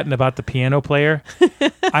forgotten about the piano player.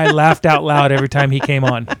 I laughed out loud every time he came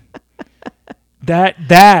on.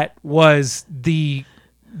 That was the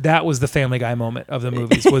Family Guy moment of the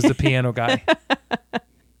movies, was the piano guy.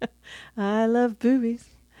 I love boobies.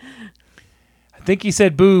 I think he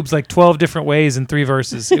said boobs like 12 different ways in 3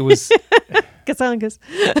 verses. It was Kasangas.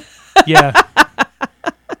 Yeah.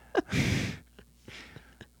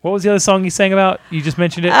 What was the other song you sang about? You just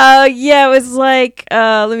mentioned it. Yeah, it was like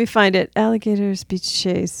let me find it. Alligators, beach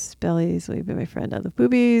chase, bellies, will you be my friend? I Love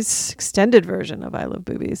Boobies. Extended version of I Love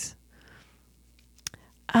Boobies.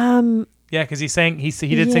 Yeah, because he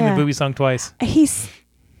did sing the booby song twice.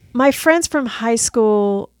 My friends from high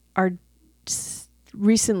school are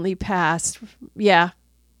recently passed. Yeah.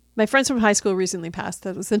 My friends from high school recently passed.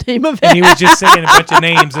 That was the name of it. And he was just singing a bunch of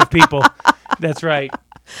names of people. That's right.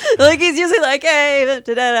 Like he's usually like, hey,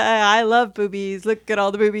 I love boobies. Look at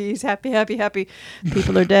all the boobies. Happy, happy, happy.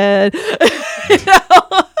 People are dead.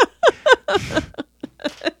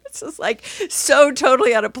 It's just like so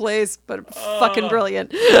totally out of place, but fucking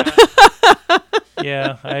brilliant.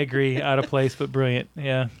 Yeah, I agree. Out of place, but brilliant.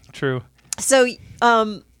 Yeah, true. So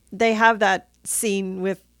they have that scene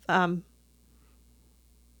with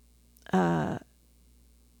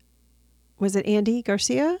was it Andy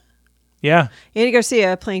Garcia? Yeah. Andy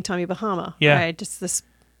Garcia playing Tommy Bahama. Yeah. Right. Just this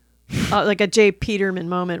like a Jay Peterman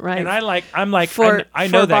moment, right? And I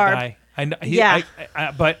know that Barb. guy. I know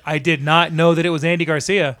but I did not know that it was Andy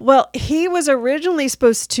Garcia. Well, he was originally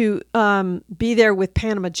supposed to be there with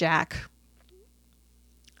Panama Jack.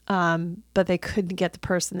 But they couldn't get the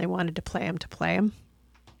person they wanted to play him.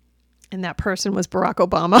 And that person was Barack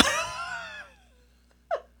Obama.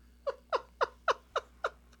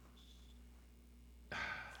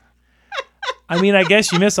 I mean, I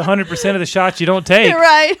guess you miss 100% of the shots you don't take.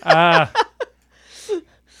 Right.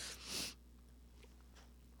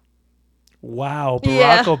 Wow.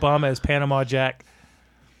 Barack Obama as Panama Jack.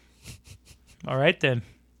 All right, then.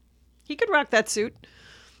 He could rock that suit.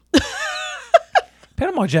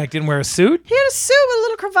 Panama Jack didn't wear a suit. He had a suit with a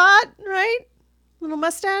little cravat, right? Little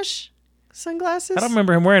mustache, sunglasses. I don't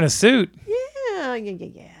remember him wearing a suit. Yeah.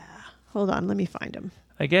 Hold on, let me find him.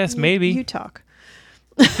 I guess maybe. You talk.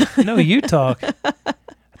 No, you talk. I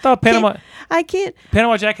thought Panama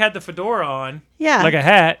Jack had the fedora on. Yeah. Like a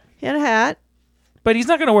hat. He had a hat. But he's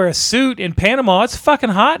not going to wear a suit in Panama. It's fucking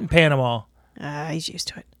hot in Panama. He's used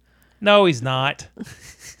to it. No, he's not.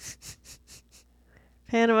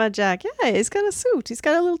 Panama Jack. Yeah, he's got a suit. He's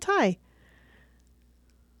got a little tie.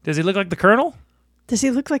 Does he look like the Colonel? Does he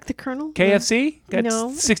look like the Colonel? KFC? Got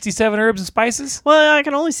No. 67 herbs and spices? Well, I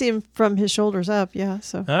can only see him from his shoulders up. Yeah,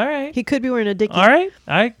 so All right. he could be wearing a dickie. All right.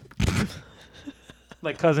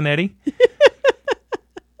 Like Cousin Eddie.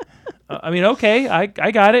 Okay.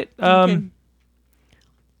 I got it. Okay.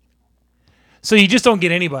 So you just don't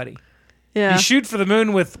get anybody. Yeah. You shoot for the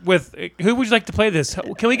moon with who would you like to play this?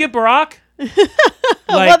 Can we get Barack?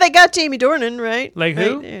 Well, they got Jamie Dornan, right? Like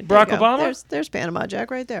who? Right, there Barack you go. Obama? There's Panama Jack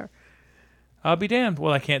right there. I'll be damned.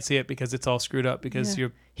 Well, I can't see it because it's all screwed up because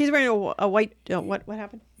He's wearing a white. What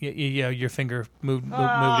happened? your finger moved it.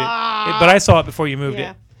 But I saw it before you moved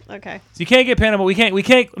Yeah. it. Okay. So you can't get Panama. We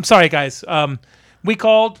can't. I'm sorry, guys. We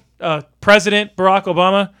called President Barack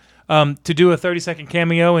Obama to do a 30-second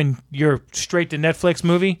cameo in your straight to Netflix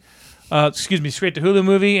movie. Straight to Hulu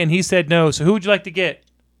movie, and he said no. So who would you like to get?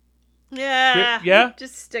 Yeah. Yeah?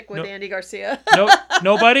 Just stick with Andy Garcia. No,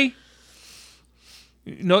 nobody.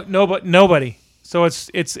 Nobody. So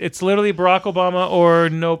it's literally Barack Obama or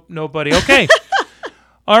nobody. Okay.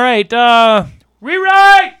 All right.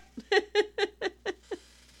 Rewrite.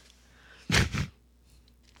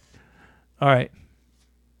 All right.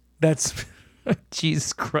 That's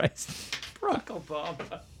Jesus Christ. Barack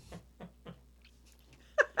Obama.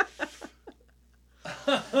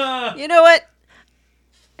 You know what?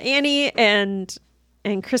 Annie and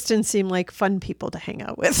Kristen seem like fun people to hang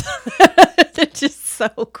out with. They're just so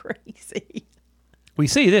crazy. We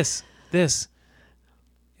see this. This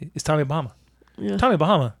is Tommy Bahama. Yeah. Tommy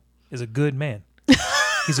Bahama is a good man.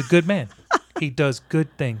 He's a good man. He does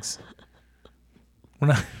good things.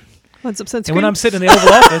 When I'm sitting in the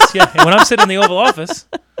Oval Office, and when I'm sitting in the Oval Office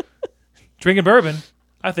drinking bourbon,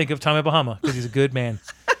 I think of Tommy Bahama because he's a good man.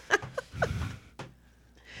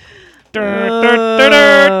 God.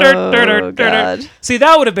 See,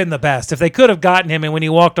 that would have been the best if they could have gotten him, and when he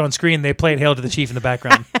walked on screen, they played "Hail to the Chief" in the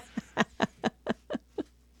background.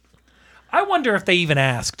 I wonder if they even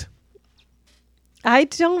asked. I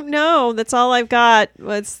don't know. That's all I've got.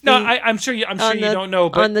 I'm sure you don't know.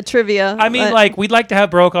 But on the trivia. I mean, we'd like to have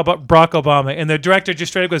Barack Obama, and the director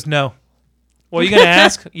just straight up goes, "No." Well, you gonna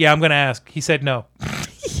ask? Yeah, I'm gonna ask. He said no.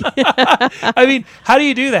 I mean, how do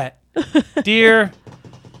you do that, dear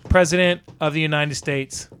President of the United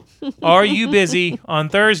States? Are you busy on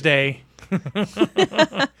Thursday?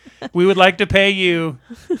 We would like to pay you.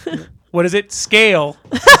 What is it? Scale.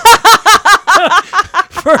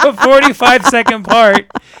 For a 45-second part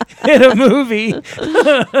in a movie.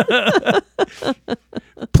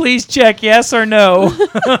 Please check yes or no.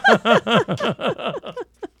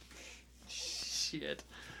 Shit.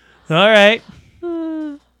 All right.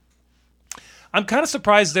 I'm kind of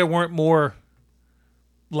surprised there weren't more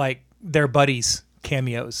like their buddies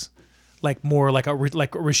cameos. Like more like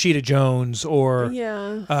Rashida Jones or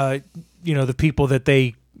the people that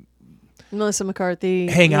they Melissa McCarthy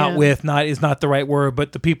hang out with is not the right word,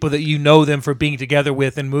 but the people that you know them for being together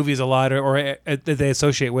with in movies a lot or that they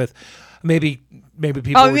associate with. Maybe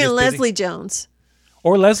people. Oh, were you mean just Leslie busy. Jones?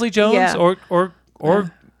 Or Leslie Jones? Yeah. Or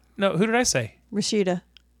no? Who did I say? Rashida.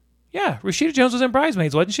 Yeah, Rashida Jones was in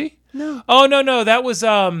Bridesmaids, wasn't she? No. Oh no, that was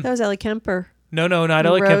That was Ellie Kemper. No, not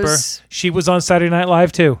Ellie Kemper. Rose. She was on Saturday Night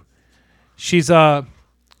Live too. She's Maya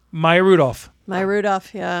Rudolph. Maya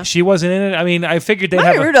Rudolph, yeah. She wasn't in it. I mean, I figured they'd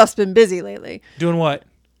Maya have Rudolph's been busy lately. doing what?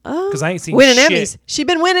 Because I ain't seen winning shit. Emmys. She's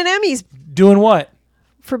been winning Emmys Doing what?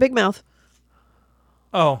 for Big Mouth.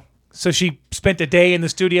 Oh, so she spent a day in the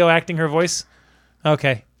studio acting her voice?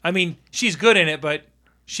 Okay. I mean, she's good in it, but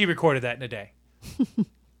she recorded that in a day.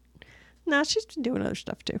 No, she's been doing other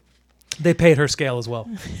stuff too. They paid her scale as well.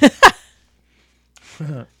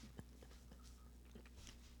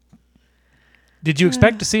 Did you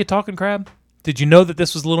expect to see a talking crab? Did you know that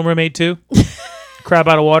this was Little Mermaid 2? Crab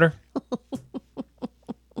out of water?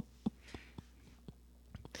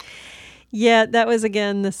 Yeah, that was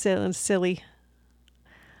again the silly.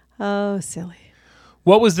 Oh, silly.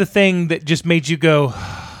 What was the thing that just made you go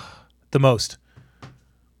the most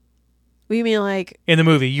What do you mean like? in the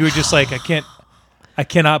movie? You were just like, I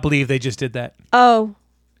cannot believe they just did that. Oh,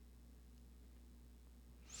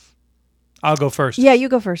 I'll go first. yeah, you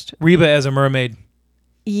go first. Reba as a mermaid.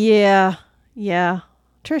 Yeah.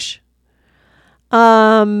 Trish.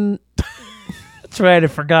 That's right, I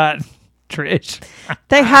forgot. Trish.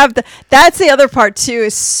 They have that's the other part too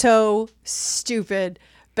is so stupid.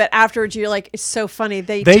 But afterwards you're like, it's so funny.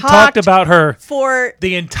 They talked about her for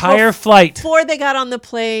the entire flight. Before they got on the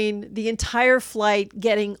plane, the entire flight,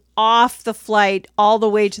 getting off the flight all the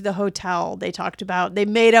way to the hotel. They talked about, they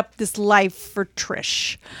made up this life for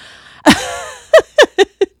Trish.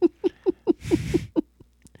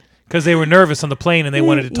 Because they were nervous on the plane and they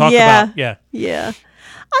wanted to talk Yeah. about. Yeah. Yeah.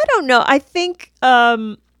 I don't know. I think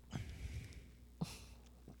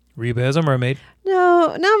Reba as a mermaid.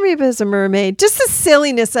 no, not Reba as a mermaid. Just the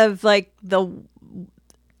silliness of like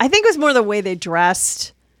I think it was more the way they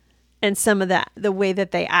dressed and some of the way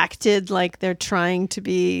that they acted, like they're trying to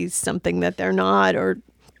be something that they're not, or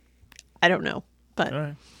I don't know. But All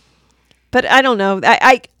right. but I don't know.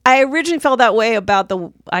 I originally felt that way about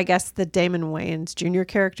the Damon Wayans Jr.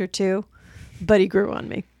 character too, but he grew on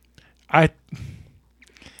me. I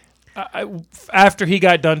after he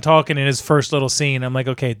got done talking in his first little scene, I'm like,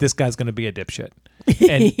 okay, this guy's going to be a dipshit,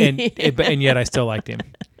 and yet I still liked him.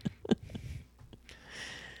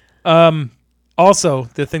 Also,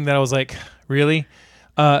 the thing that I was like, really,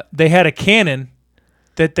 they had a cannon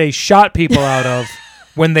that they shot people out of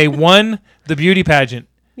when they won the beauty pageant.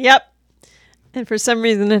 Yep. And for some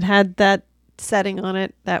reason, it had that setting on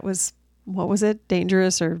it that was, what was it?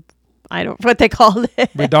 Dangerous, or I don't what they called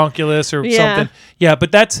it. Redonkulous or Yeah. something. Yeah,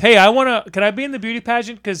 but that's, hey, can I be in the beauty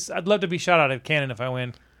pageant? Because I'd love to be shot out of a cannon if I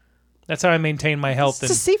win. That's how I maintain my health.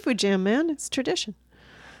 It's a seafood jam, man. It's tradition.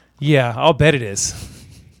 Yeah, I'll bet it is.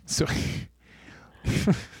 So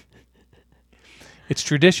it's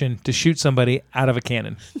tradition to shoot somebody out of a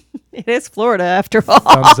cannon. It is Florida, after all.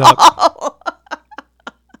 Thumbs up.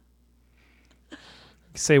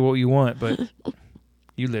 Say what you want, but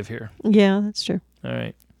you live here. Yeah, that's true. All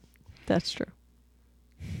right. That's true.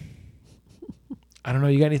 I don't know.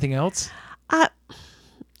 You got anything else?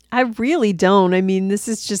 I really don't. I mean, this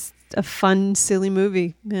is just a fun, silly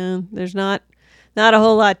movie. Man, there's not a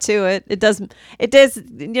whole lot to it. It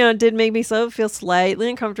did make me feel slightly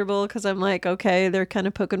uncomfortable because I'm like, okay, they're kind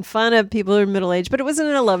of poking fun at people who are middle aged, but it wasn't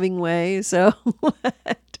in a loving way. So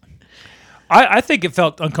I think it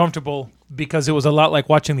felt uncomfortable because it was a lot like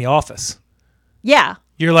watching The Office. yeah.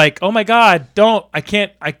 You're like, oh my God, don't.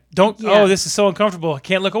 Yeah. Oh, this is so uncomfortable. I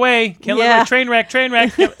can't look away. Can't look Yeah. away. Train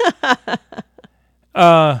wreck.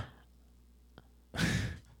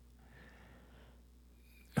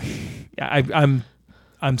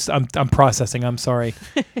 I'm processing. I'm sorry.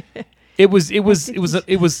 It was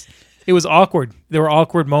awkward. There were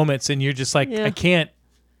awkward moments, and you're just like, Yeah. I can't.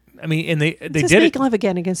 I mean, and they Just did make it. love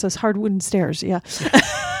again against those hard wooden stairs. Yeah.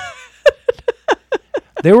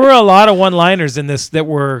 There were a lot of one-liners in this that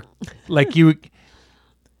were like you,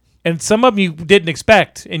 and some of them you didn't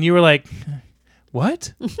expect, and you were like,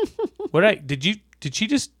 "What? Did she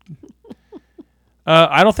just?"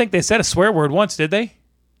 I don't think they said a swear word once, did they?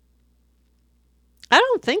 I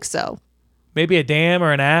don't think so. Maybe a damn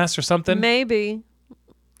or an ass or something. Maybe.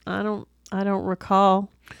 I don't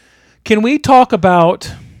recall. Can we talk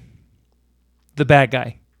about the bad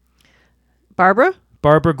guy, Barbara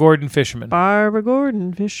Gordon Fisherman?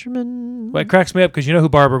 Gordon, fisherman. Well, it cracks me up because you know who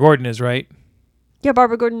Barbara Gordon is, right? Yeah,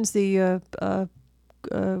 Barbara Gordon's the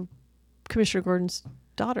Commissioner Gordon's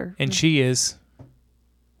daughter. And she is,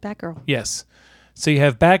 Batgirl. yes. So you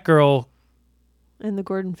have Batgirl, And the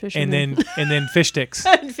Gordon fisherman. and then Fish Sticks.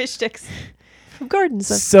 and Fish Sticks. From Gordon's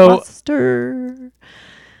of So- Gloucester.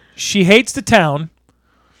 She hates the town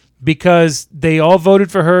because they all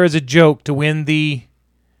voted for her as a joke to win the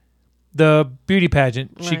beauty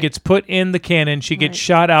pageant. She Right. gets put in the cannon. She gets Right.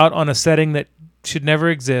 shot out on a setting that should never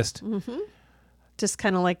exist. Just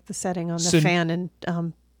kind of like the setting on the So- fan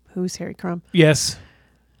and Who's Harry Crumb. Yes.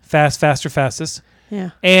 Fast, faster, fastest. Yeah.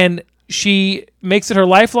 And she makes it her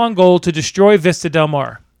lifelong goal to destroy Vista Del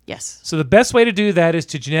Mar. Yes. So the best way to do that is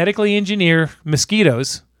to genetically engineer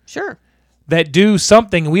mosquitoes Sure. that do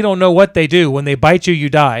something. We don't know what they do. When they bite you, you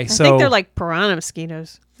die. I think they're like piranha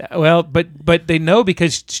mosquitoes. Well, but they know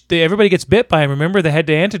because everybody gets bit by them. Remember, they had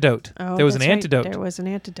the antidote. Oh, There was an that's right. antidote. There was an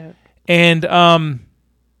antidote. And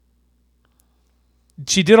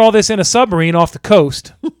she did all this in a submarine off the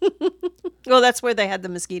coast. Well, that's where they had the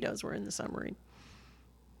mosquitoes, were in the submarine.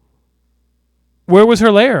 Where was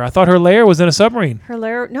her lair? I thought her lair was in a submarine. Her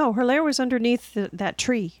lair was underneath that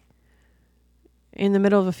tree in the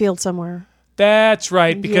middle of a field somewhere. That's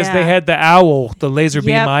right, because they Yeah. had the owl, the laser beam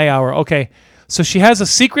Yep. eye owl. Okay, so she has a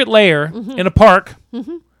secret lair in a park,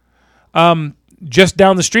 just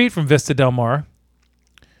down the street from Vista Del Mar.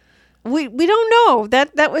 We don't know.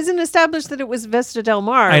 That wasn't established that it was Vista Del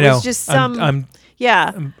Mar. I know. It was just some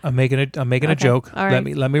yeah. I'm making a Okay. joke. All right.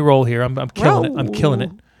 Let me roll here. I'm killing it. I'm killing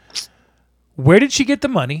it. Where did she get the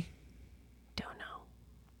money? Don't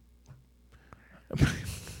know.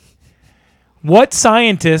 What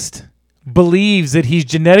scientist believes that he's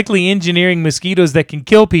genetically engineering mosquitoes that can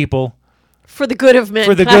kill people For the good of mankind.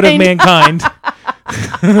 for the good of mankind?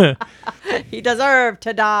 He deserved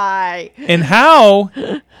to die. And how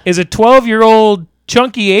is a 12-year-old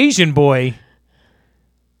chunky Asian boy,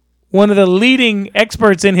 one of the leading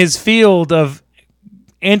experts in his field of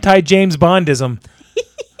anti-James Bondism.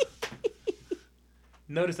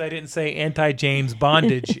 Notice I didn't say anti-James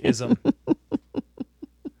Bondageism.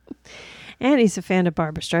 And he's a fan of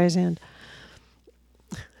Barbra Streisand.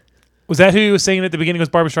 Was that who he was saying at the beginning was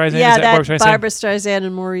Barbra Streisand? Yeah, Is that Barbra Streisand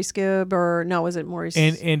and Maurice Gibb, or no, was it Maurice?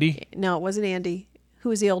 And Andy? No, it wasn't Andy. Who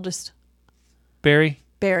was the oldest? Barry?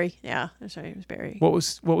 Barry. Yeah, that's right. It was Barry. What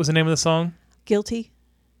was the name of the song? Guilty.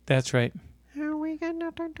 That's right. Are we got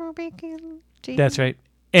nothing to be guilty? That's right.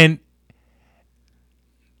 And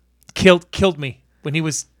killed me when he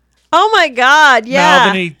was Oh my God! Yeah,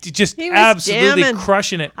 mouthing, he just He was absolutely jamming.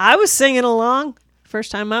 crushing it. I was singing along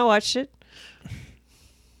first time I watched it.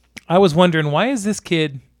 I was wondering, why is this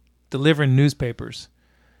kid delivering newspapers?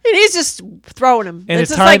 And he's just throwing them. And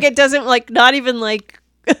It's it's just like time- it doesn't not even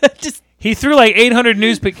just. He threw like 800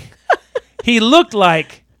 newspapers. He looked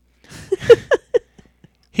like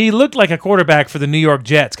a quarterback for the New York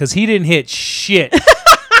Jets because he didn't hit shit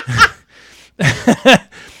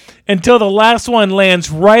until the last one lands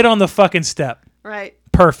right on the fucking step. Right.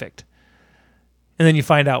 Perfect. And then you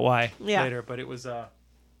find out why Yeah. later. But it was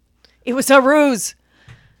It was a ruse.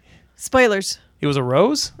 Spoilers. a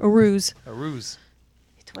rose? A ruse. A ruse.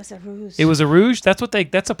 It was a ruse. It was a rouge? That's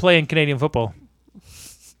a play in Canadian football.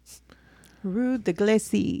 Rue de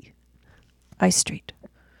Glacis. Ice Street.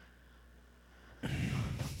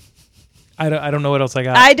 I don't know what else I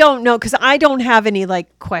got. I don't know because I don't have any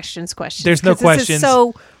questions. There's no 'cause this is questions.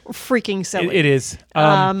 so freaking silly. It is.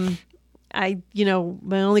 My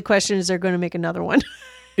only question is they're going to make another one.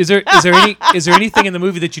 Is there anything in the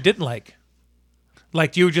movie that you didn't like?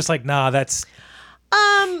 Like you were just like, nah, that's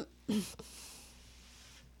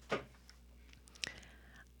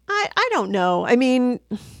I don't know. I mean,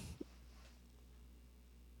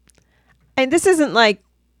 and this isn't like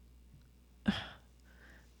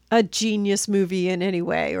a genius movie in any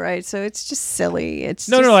way, right? So it's just silly. It's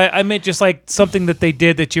no. I meant just like something that they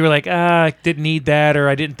did that you were like, I didn't need that, or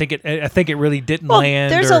I didn't think it. I think it really didn't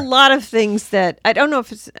land. There's or, a lot of things that I don't know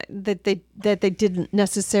if it's that they didn't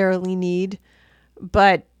necessarily need,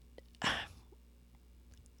 but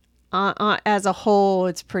as a whole,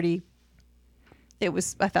 it's pretty.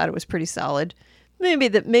 I thought it was pretty solid.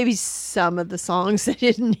 Maybe some of the songs they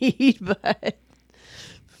didn't need, but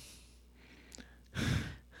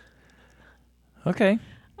okay.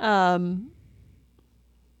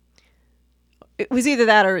 It was either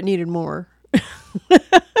that or it needed more.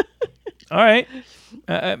 All right.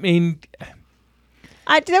 I mean,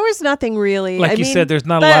 There was nothing really. like you said, there's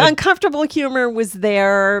not a the lot of uncomfortable humor was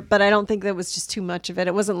there, but I don't think that was just too much of it.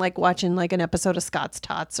 It wasn't like watching like an episode of Scott's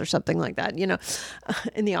Tots or something like that.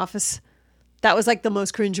 In The Office, that was like the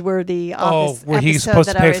most cringeworthy Office. where he's episode supposed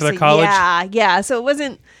to that I pay ever for the seen. college? Yeah. So it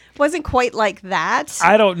wasn't quite like that.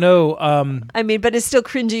 I don't know. I mean, but it's still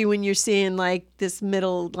cringy when you're seeing like this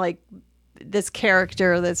this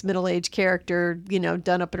character, this middle-aged character,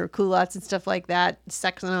 done up in her culottes and stuff like that,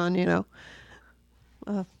 sexing on,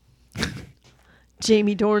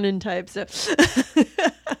 Jamie Dornan type stuff.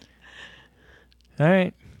 All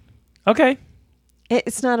right. Okay.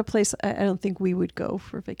 It's not a place I don't think we would go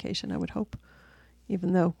for vacation, I would hope.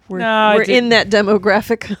 Even though we're No, we're in that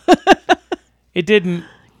demographic. It didn't.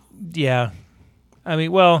 Yeah. I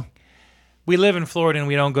mean, well, we live in Florida and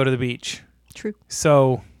we don't go to the beach. True.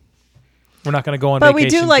 So we're not going to go on But we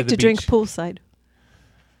vacation do like the to drink beach. poolside.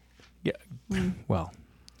 Yeah. Well,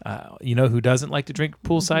 you know who doesn't like to drink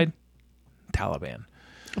poolside? Taliban.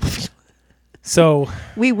 So,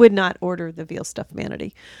 We would not order the veal stuffed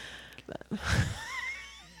manatee.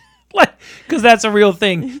 because that's a real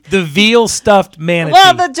thing. The veal stuffed manatee.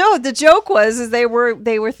 Well, the joke was they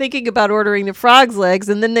were thinking about ordering the frog's legs,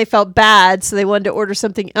 and then they felt bad, so they wanted to order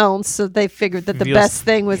something else. So they figured that the Veal best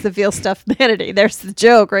thing was the veal stuffed manatee. There's the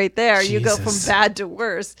joke right there. You go from Jesus. bad to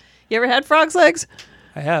worse. You ever had frog's legs?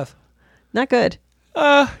 I have. Not good.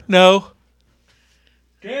 No.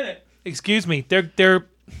 Damn it. Excuse me. They're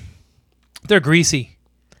greasy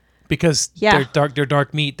because Yeah. they're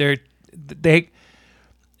dark meat.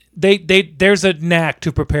 They there's a knack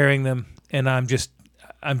to preparing them, and I'm just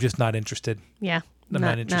not interested. Yeah, I'm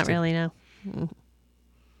not interested. Not really. No,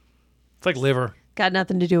 It's like liver. got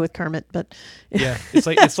nothing to do with Kermit, but Yeah,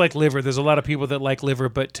 it's like liver. There's a lot of people that like liver,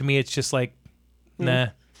 but to me, it's just like, nah.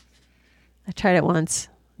 I tried it once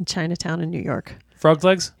in Chinatown in New York. Frog's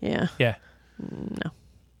legs? Yeah, Yeah, no.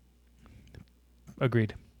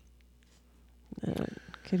 agreed.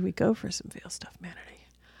 Could we go for some veal stuffed manatee?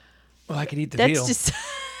 Well, I could eat the That's veal. just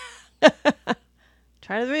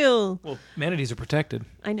try the veal. Well, manatees are protected.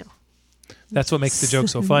 I know. That's what makes the joke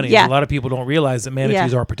so funny. Yeah. A lot of people don't realize that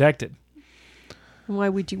manatees are protected. Why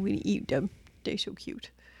would you want to eat them? They're so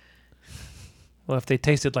cute. Well, if they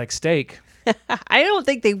tasted like steak. I don't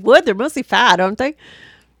think they would. They're mostly fat, aren't they?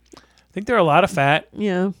 I think they're a lot of fat.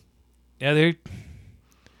 Yeah. Yeah,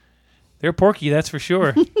 they're porky, that's for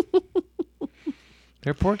sure.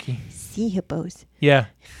 They're porky. Sea hippos. Yeah.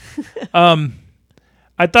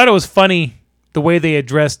 I thought it was funny the way they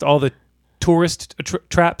addressed all the tourist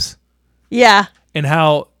traps. Yeah. And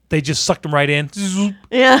how they just sucked them right in.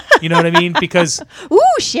 Yeah. You know what I mean? Because ooh,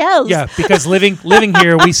 shells. Yeah, because living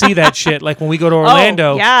here, we see that shit. Like when we go to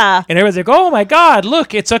Orlando, yeah, and everyone's like, "Oh my God,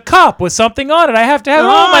 look, it's a cup with something on it. I have to have.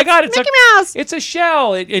 Oh my God, it's Mickey Mouse. It's a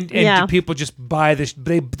shell." And people just buy this.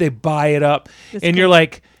 They buy it up, That's and good. you're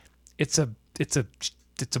like, "It's a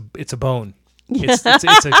bone.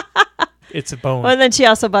 It's a bone." Well, and then she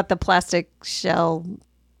also bought the plastic shell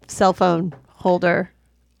cell phone holder.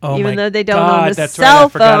 Oh even my though they don't God, own a that's cell right. I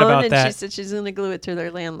forgot phone, about and that. she said she's going to glue it to their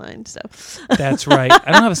landline. So That's right.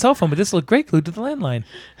 I don't have a cell phone, but this looked great glued to the landline.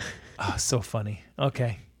 Oh, so funny.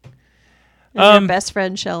 Okay. and their best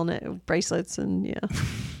friend shell bracelets and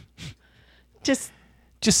just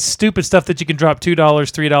stupid stuff that you can drop $2,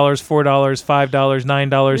 $3, $4, $5, $9,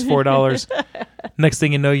 $4. Next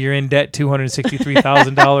thing you know, you're in debt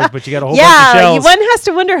 $263,000, but you got a whole bunch of shells. One has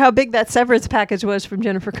to wonder how big that severance package was from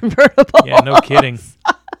Jennifer Convertible. Yeah, no kidding.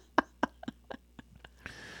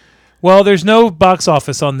 Well, there's no box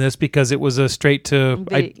office on this because it was a straight to.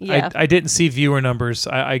 I didn't see viewer numbers.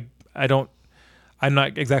 I don't. I'm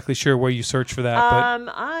not exactly sure where you search for that.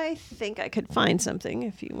 But I think I could find something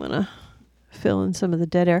if you want to fill in some of the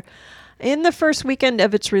dead air. In the first weekend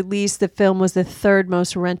of its release, the film was the third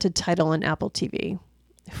most rented title on Apple TV,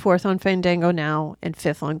 fourth on Fandango Now, and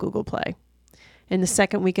fifth on Google Play. In the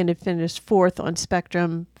second weekend, it finished fourth on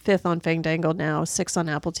Spectrum, fifth on Fandango Now, sixth on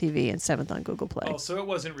Apple TV, and seventh on Google Play. Oh, so it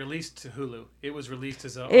wasn't released to Hulu. It was released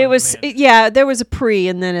as a. There was a pre,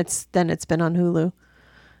 and then it's been on Hulu.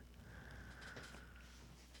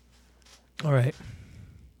 All right.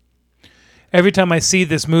 Every time I see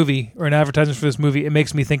this movie or an advertisement for this movie, it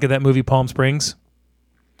makes me think of that movie Palm Springs.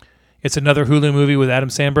 It's another Hulu movie with Adam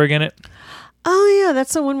Sandberg in it. Oh yeah,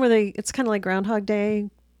 that's the one where it's kind of like Groundhog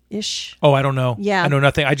Day-ish. Oh, I don't know. Yeah. I know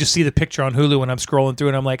nothing. I just see the picture on Hulu when I'm scrolling through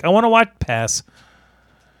and I'm like, I want to watch Pass.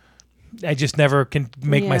 I just never can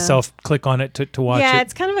make myself click on it to watch it. Yeah,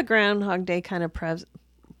 it's kind of a Groundhog Day kind of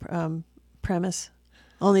premise.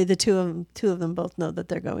 Only the two of them both know that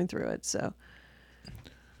they're going through it. So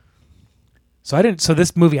So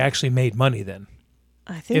this movie actually made money then.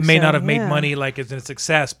 I think it may not have made money like it's a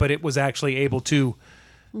success, but it was actually able to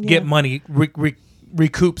get money,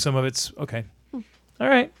 recoup some of its. Okay, all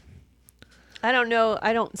right. I don't know.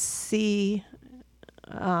 I don't see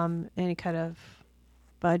any kind of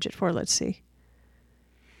budget for. Let's see.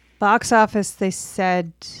 Box office. They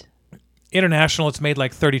said international. It's made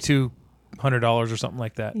like $3,200 or something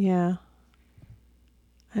like that. Yeah.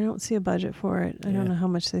 I don't see a budget for it. I don't know how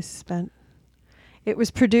much they spent. It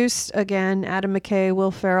was produced, again, Adam McKay,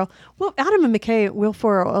 Will Ferrell. Well, Adam and McKay and Will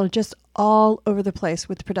Ferrell are just all over the place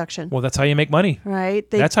with the production. Well, that's how you make money. Right?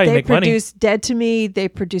 That's how you make money. They produced Dead to Me. They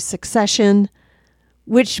produced Succession,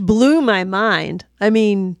 which blew my mind. I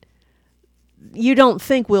mean, you don't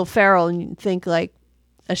think Will Ferrell and you think like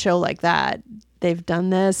a show like that. They've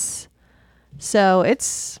done this. So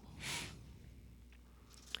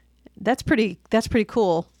that's pretty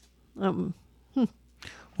cool.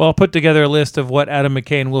 Well, I'll put together a list of what Adam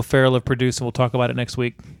McKay and Will Ferrell have produced, and we'll talk about it next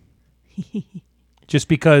week. Just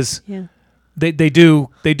because they do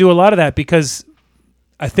a lot of that, because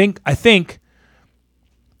I think,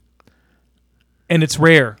 and it's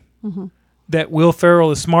rare that Will Ferrell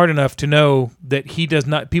is smart enough to know that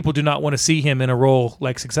people do not want to see him in a role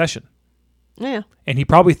like Succession. Yeah. And he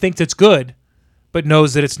probably thinks it's good, but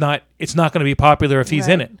knows that it's not going to be popular if he's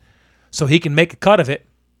in it. So he can make a cut of it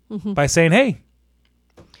by saying, hey.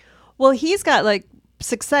 Well, he's got like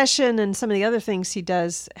Succession and some of the other things he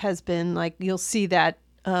does has been like, you'll see that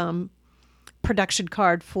production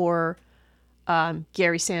card for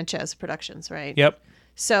Gary Sanchez Productions, right? Yep.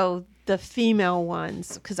 So the female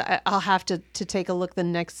ones, because I'll have to take a look the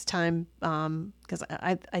next time, because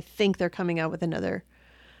I think they're coming out with another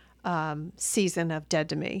season of Dead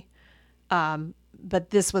to Me. But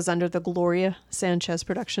this was under the Gloria Sanchez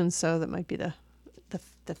Productions, so that might be the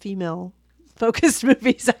female focused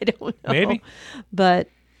movies. I don't know. Maybe. But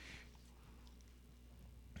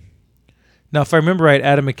now, if I remember right,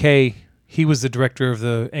 Adam McKay, he was the director of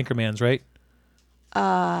the Anchormans, right?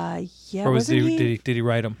 Yeah. Or did he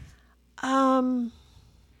write them? Hold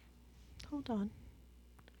on.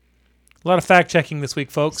 A lot of fact checking this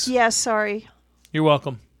week, folks. Yeah, sorry. You're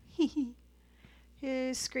welcome.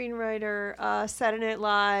 His screenwriter, Saturday Night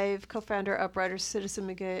Live, co-founder, Upright Citizen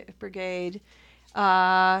Brigade.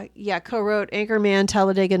 Co-wrote Anchorman,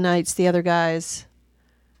 Talladega Nights, The Other Guys.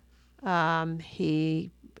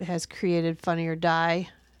 He has created Funny or Die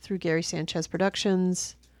through Gary Sanchez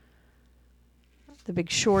Productions. The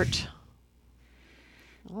Big Short.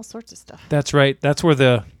 All sorts of stuff. That's right. That's where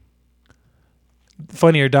the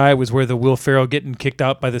Funny or Die was, where the Will Ferrell getting kicked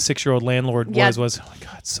out by the 6-year-old landlord was. Oh my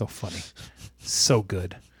God, it's so funny. So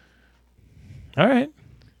good. All right.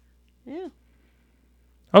 Yeah.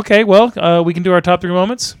 Okay, well, we can do our top 3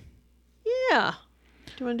 moments. Yeah.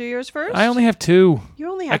 Do you want to do yours first? I only have 2.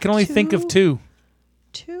 You only have 2? I can only think of 2.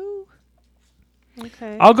 2?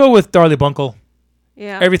 Okay. I'll go with Darlie Bunkle.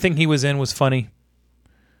 Yeah. Everything he was in was funny.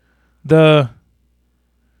 At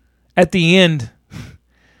the end,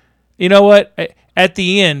 you know what? At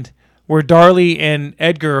the end, where Darlie and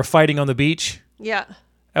Edgar are fighting on the beach, Yeah.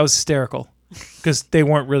 that was hysterical. Because they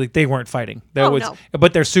weren't fighting. No.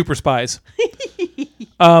 But they're super spies.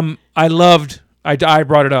 I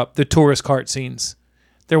brought it up, the tourist cart scenes.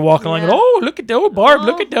 They're walking along, and, oh, look at Barb,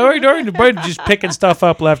 look at Barb, just picking stuff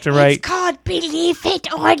up left and right. It's called Believe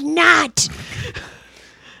It or Not.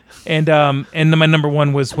 And my number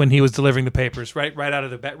 1 was when he was delivering the papers right out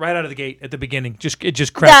of the gate at the beginning. It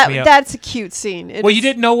just cracked me up. That's a cute scene. You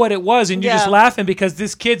didn't know what it was, and you're just laughing because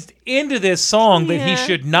this kid's into this song that he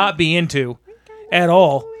should not be into at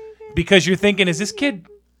all. Because you're thinking, is this kid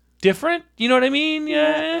different? You know what I mean?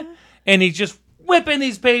 Yeah. And he's just whipping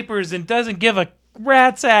these papers and doesn't give a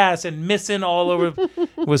rat's ass and missing all over.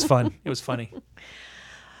 It was fun. It was funny.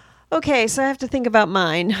 Okay, so I have to think about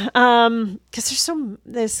mine because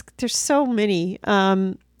there's so many.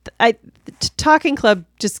 Talking Club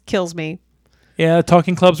just kills me. Yeah,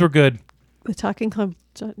 Talking Clubs were good. The Talking Club,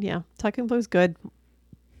 Talking Club was good.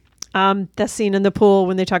 That scene in the pool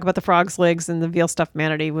when they talk about the frog's legs and the veal stuffed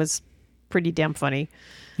manatee was pretty damn funny.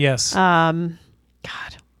 Yes. God.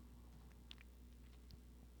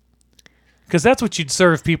 Because that's what you'd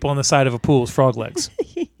serve people on the side of a pool, is frog legs.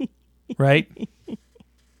 Right?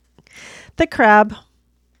 The crab.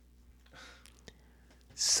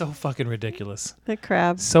 So fucking ridiculous. The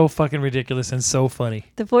crab. So fucking ridiculous and so funny.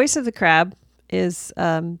 The voice of the crab is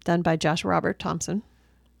done by Josh Robert Thompson,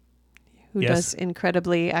 who does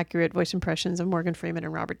incredibly accurate voice impressions of Morgan Freeman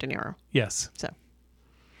and Robert De Niro. Yes. So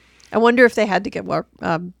I wonder if they had to get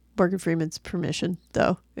Morgan Freeman's permission,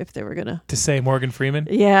 though, if they were going to say Morgan Freeman?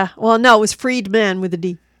 Yeah. Well, no, it was Friedman with a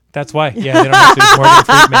D. That's why. Yeah, they don't have to use Morgan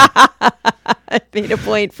Freeman. I made a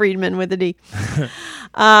point, Friedman with a D.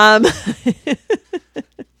 That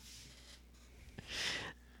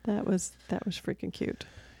was freaking cute.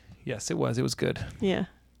 Yes, it was. It was good. Yeah.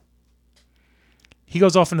 He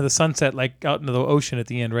goes off into the sunset, like out into the ocean at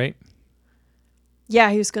the end, right? Yeah,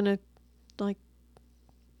 he was gonna,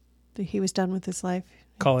 he was done with his life.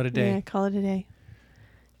 Call it a day. Yeah, call it a day.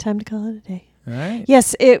 Time to call it a day. All right.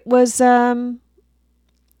 Yes, it was.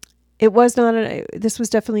 It was not. This was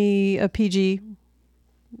definitely a PG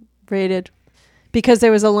rated, because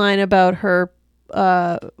there was a line about her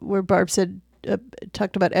where Barb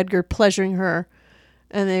talked about Edgar pleasuring her,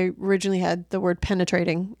 and they originally had the word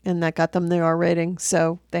penetrating, and that got them the R rating,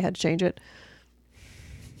 so they had to change it.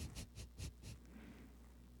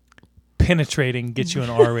 Penetrating gets you an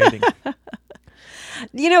R rating.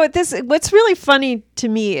 You know, what's really funny to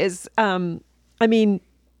me is,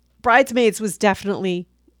 Bridesmaids was definitely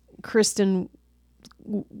Kristen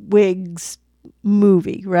Wiig's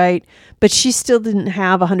movie, right? But she still didn't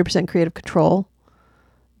have 100% creative control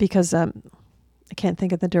because I can't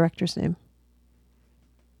think of the director's name.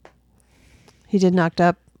 He did Knocked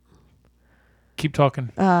Up. Keep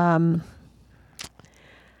talking. And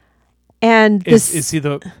is he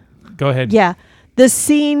the? Go ahead. Yeah, the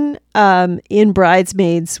scene in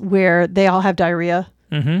Bridesmaids where they all have diarrhea.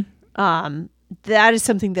 Mm-hmm. That is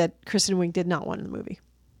something that Kristen Wiig did not want in the movie,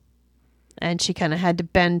 and she kind of had to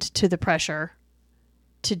bend to the pressure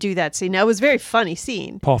to do that scene. Now, it was a very funny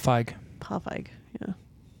scene. Paul Feig. Yeah.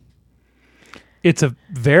 It's a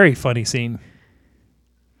very funny scene.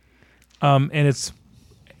 And it's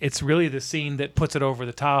really the scene that puts it over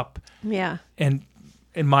the top. Yeah. And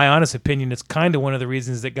in my honest opinion, it's kind of one of the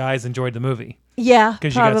reasons that guys enjoyed the movie. Yeah,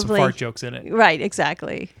 because you got some fart jokes in it. Right,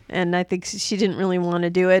 exactly. And I think she didn't really want to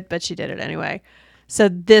do it, but she did it anyway. So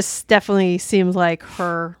this definitely seems like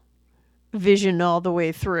her vision all the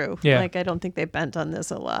way through. Yeah. Like, I don't think they bent on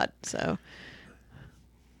this a lot. So.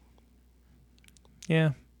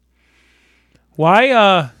 Yeah.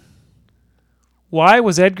 Why Why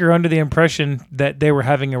was Edgar under the impression that they were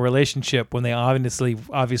having a relationship when they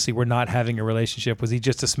obviously were not having a relationship? Was he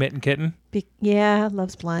just a smitten kitten? Yeah,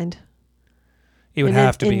 love's blind. It would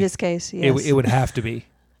have to be. In this case, yes. It would have to be.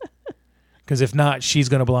 Because if not, she's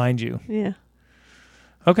going to blind you. Yeah.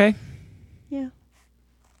 Okay. Yeah.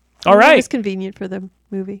 All right. It was convenient for the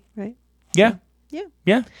movie, right? Yeah. Yeah.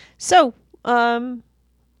 Yeah. So,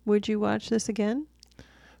 would you watch this again?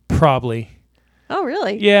 Probably. Oh,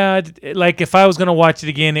 really? Yeah. Like if I was going to watch it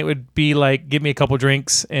again, it would be like, give me a couple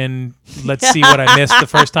drinks and let's see what I missed the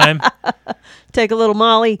first time. Take a little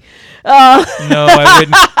Molly. No, I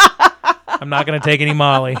wouldn't. I'm not going to take any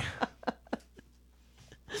Molly.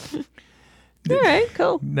 All right,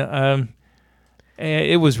 cool. No,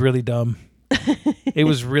 it was really dumb. It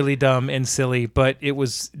was really dumb and silly, but it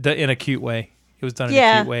was in a cute way. It was done in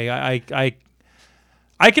a cute way.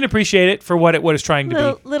 I can appreciate it for what it's trying to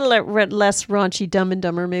be. Little less raunchy, Dumb and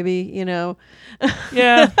Dumber, maybe, you know.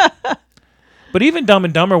 Yeah. But even Dumb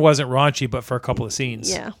and Dumber wasn't raunchy, but for a couple of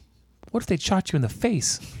scenes. Yeah. What if they shot you in the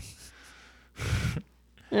face?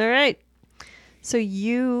 All right. So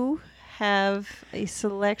you have a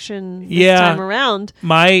selection this time around.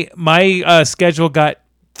 My schedule got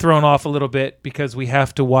thrown off a little bit because we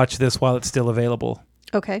have to watch this while it's still available.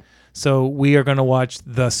 Okay. So we are going to watch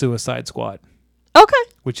The Suicide Squad. Okay.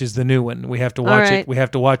 Which is the new one. We have to watch it. We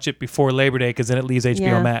have to watch it before Labor Day because then it leaves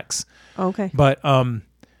HBO Max. Okay. But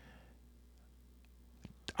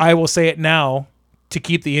I will say it now to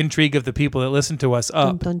keep the intrigue of the people that listen to us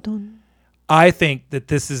up. Dun, dun, dun. I think that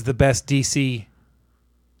this is the best DC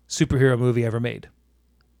superhero movie ever made.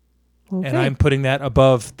 Okay. And I'm putting that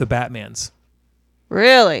above the Batmans.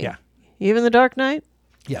 Really? Yeah. Even The Dark Knight?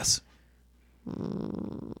 Yes.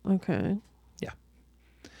 Okay. Yeah.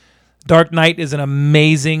 Dark Knight is an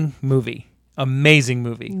amazing movie. Amazing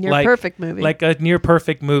movie. Perfect movie. Like a near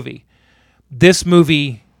perfect movie. This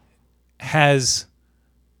movie has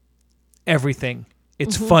everything.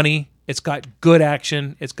 It's funny. It's got good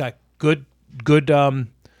action. It's got good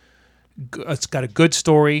it's got a good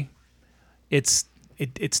story. It's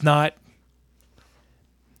not.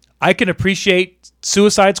 I can appreciate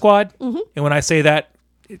Suicide Squad, and when I say that,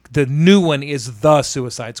 the new one is The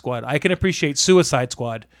Suicide Squad. I can appreciate Suicide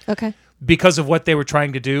Squad, okay, because of what they were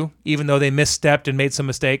trying to do, even though they misstepped and made some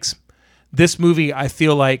mistakes. This movie, I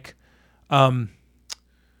feel like,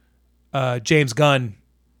 James Gunn,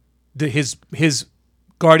 his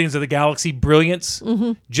Guardians of the Galaxy brilliance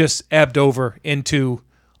just ebbed over into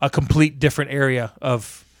a complete different area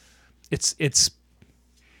of it's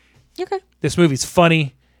okay. This movie's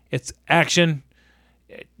funny, it's action.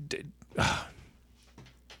 All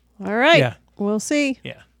right. Yeah. We'll see.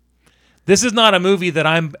 Yeah. This is not a movie that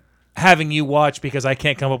I'm having you watch because I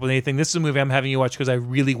can't come up with anything. This is a movie I'm having you watch because I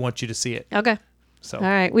really want you to see it. Okay. So all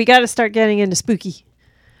right, we got to start getting into spooky.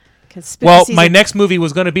 Well, my next movie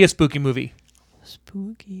was going to be a spooky movie.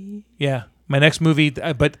 Spooky. Yeah, my next movie,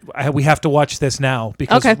 but we have to watch this now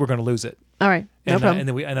because we're going to lose it. All right, no problem.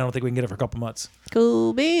 And I don't think we can get it for a couple months.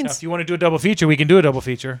 Cool beans. Now, if you want to do a double feature, we can do a double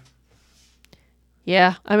feature.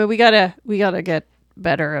 Yeah, I mean we gotta get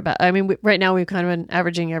better about. I mean, right now we've kind of been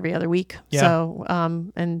averaging every other week. Yeah. So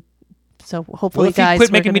and so hopefully, if you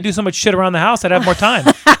quit making me do so much shit around the house, I'd have more time.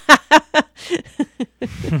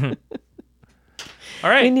 All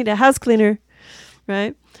right. We need a house cleaner,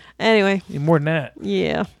 right? Anyway. More than that.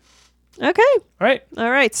 Yeah. Okay. All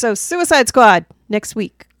right. So Suicide Squad next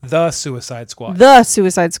week. The Suicide Squad. The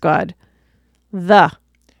Suicide Squad. The.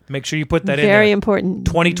 Make sure you put that in there. Very important.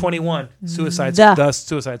 2021 The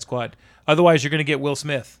Suicide Squad. Otherwise, you're going to get Will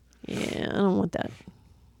Smith. Yeah, I don't want that.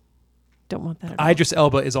 Don't want that at all. Idris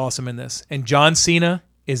Elba is awesome in this. And John Cena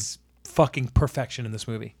is fucking perfection in this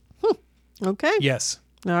movie. Okay. Yes.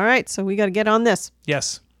 All right. So we got to get on this.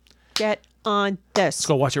 Yes. Get on this. Let's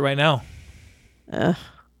go watch it right now. Can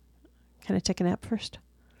I take a nap first?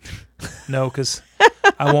 No, because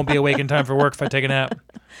I won't be awake in time for work if I take a nap.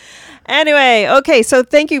 Anyway, okay. So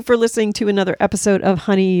thank you for listening to another episode of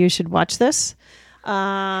Honey, You Should Watch This.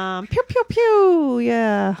 Pew, pew, pew.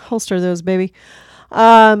 Yeah. Holster those, baby.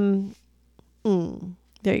 There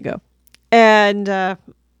you go. And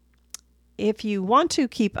if you want to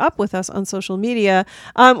keep up with us on social media,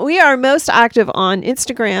 we are most active on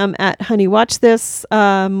Instagram at Honey Watch This.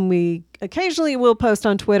 We occasionally will post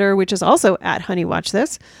on Twitter, which is also at Honey Watch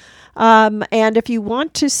This. And if you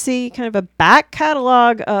want to see kind of a back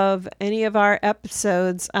catalog of any of our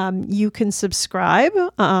episodes, you can subscribe.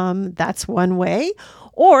 That's one way.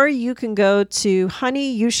 Or you can go to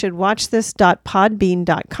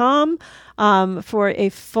honeyyoushouldwatchthis.podbean.com for a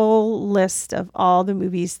full list of all the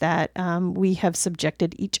movies that we have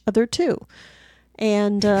subjected each other to.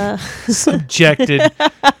 And Subjected.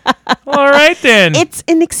 All right, then. it's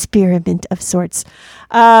an experiment of sorts.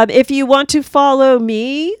 If you want to follow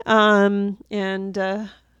me and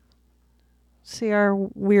see our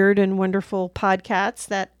weird and wonderful podcasts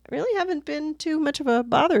that really haven't been too much of a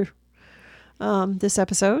bother this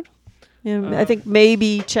episode. I think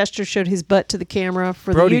maybe Chester showed his butt to the camera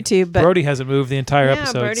for the YouTube. But Brody hasn't moved the entire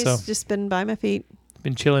episode. Brody's just been by my feet.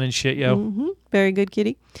 Been chilling and shit, yo. Mm-hmm. Very good,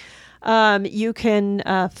 kitty. You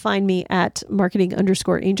can find me at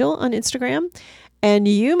marketing_angel on Instagram. And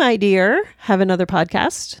you, my dear, have another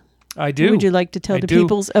podcast. I do. Would you like to tell the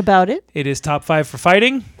peoples about it? It is Top 5 for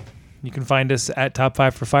Fighting. You can find us at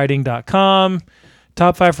top5forfighting.com,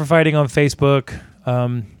 Top 5 for Fighting on Facebook.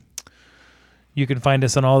 You can find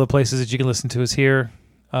us on all the places that you can listen to us here.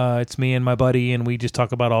 It's me and my buddy, and we just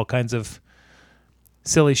talk about all kinds of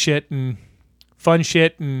silly shit and fun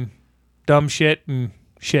shit and dumb shit and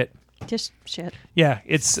shit. Just shit. Yeah,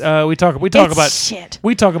 it's we talk about shit.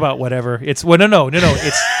 We talk about whatever. It's no.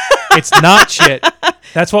 It's not shit.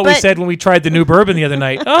 That's what we said when we tried the new bourbon the other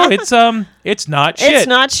night. Oh, it's not shit. It's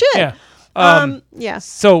not shit. Yeah. Yeah.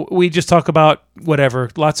 So we just talk about whatever.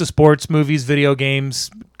 Lots of sports, movies, video games.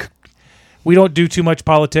 We don't do too much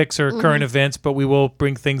politics or current events, but we will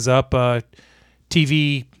bring things up.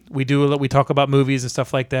 TV. We talk about movies and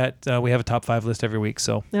stuff like that. We have a top 5 list every week.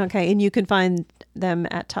 So okay, and you can find them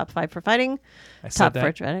at Top 5 for Fighting. I said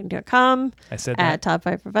that. Top5forfighting.com. I said that. At Top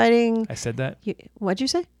 5 for Fighting. I said that. What'd you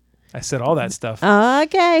say? I said all that stuff.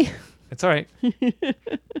 Okay. It's all right.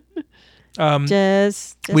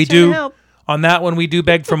 Just we trying to do help. on that one. We do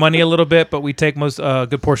beg for money a little bit, but we take a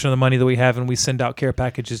good portion of the money that we have, and we send out care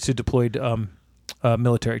packages to deployed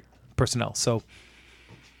military personnel. So,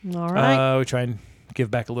 all right, we try and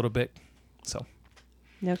give back a little bit. So,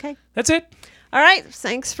 okay, that's it. All right,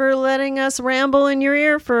 thanks for letting us ramble in your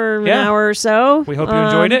ear for an hour or so. We hope you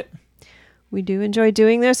enjoyed it. We do enjoy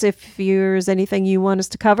doing this. If there's anything you want us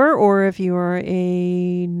to cover, or if you are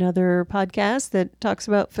another podcast that talks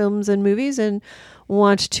about films and movies and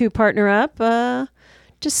want to partner up,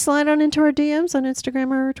 just slide on into our DMs on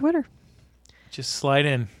Instagram or Twitter. Just slide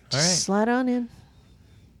in. All right. Slide on in.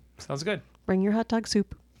 Sounds good. Bring your hot dog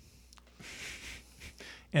soup.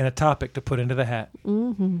 And a topic to put into the hat.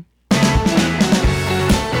 Mm-hmm.